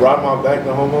ride my back,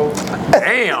 no homo.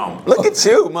 Damn! Look at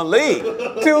you, Malik.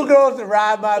 2 girls to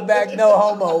ride my back, no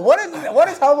homo. What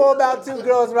is homo about 2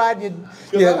 girls riding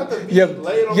your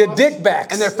dick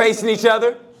backs? And they're facing each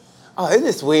other. Oh, isn't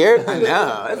this weird? I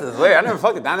know. This is weird. I never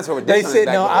fucked a dinosaur with They dicks on his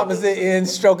sitting back on before. opposite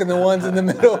ends, stroking the ones in the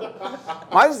middle.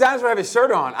 Why does dinosaur have his shirt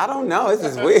on? I don't know. This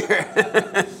is weird.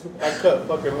 I cut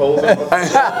fucking holes in my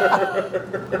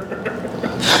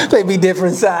They be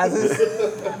different sizes.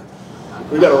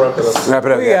 We gotta wrap it up. Wrap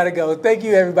it up. We yeah. gotta go. Thank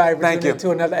you, everybody, for tuning in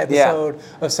to another episode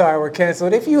of Sorry We're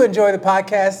Canceled. If you enjoy the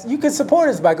podcast, you can support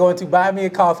us by going to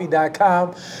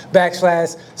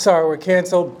buymeacoffee.com/Sorry We're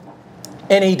Canceled.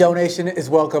 Any donation is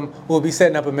welcome. We'll be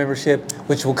setting up a membership,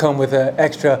 which will come with an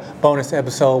extra bonus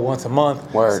episode once a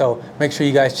month. Word. So make sure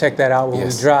you guys check that out when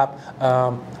we drop.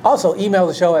 Also, email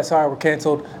the show at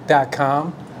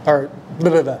sorrywe'recanceled.com or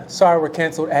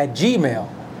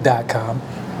sorrywe'recanceled@gmail.com.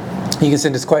 You can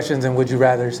send us questions and would you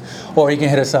rathers, or you can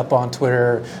hit us up on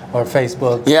Twitter or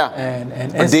Facebook. Yeah. And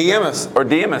Or DM us.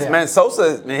 Yeah. Man,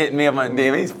 Sosa's been hitting me up on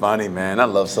DM. He's funny, man. I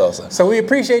love Sosa. So we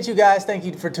appreciate you guys. Thank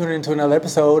you for tuning in to another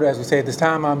episode. As we say at this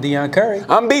time, I'm Dion Curry.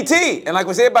 I'm BT. And like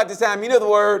we say about this time, you know the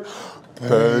word.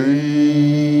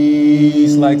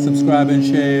 Peace. Like, subscribe, and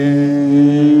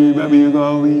share.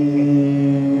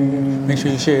 Make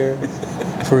sure you share.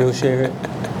 For real, share it.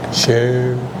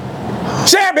 Share.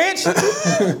 Share, bitch!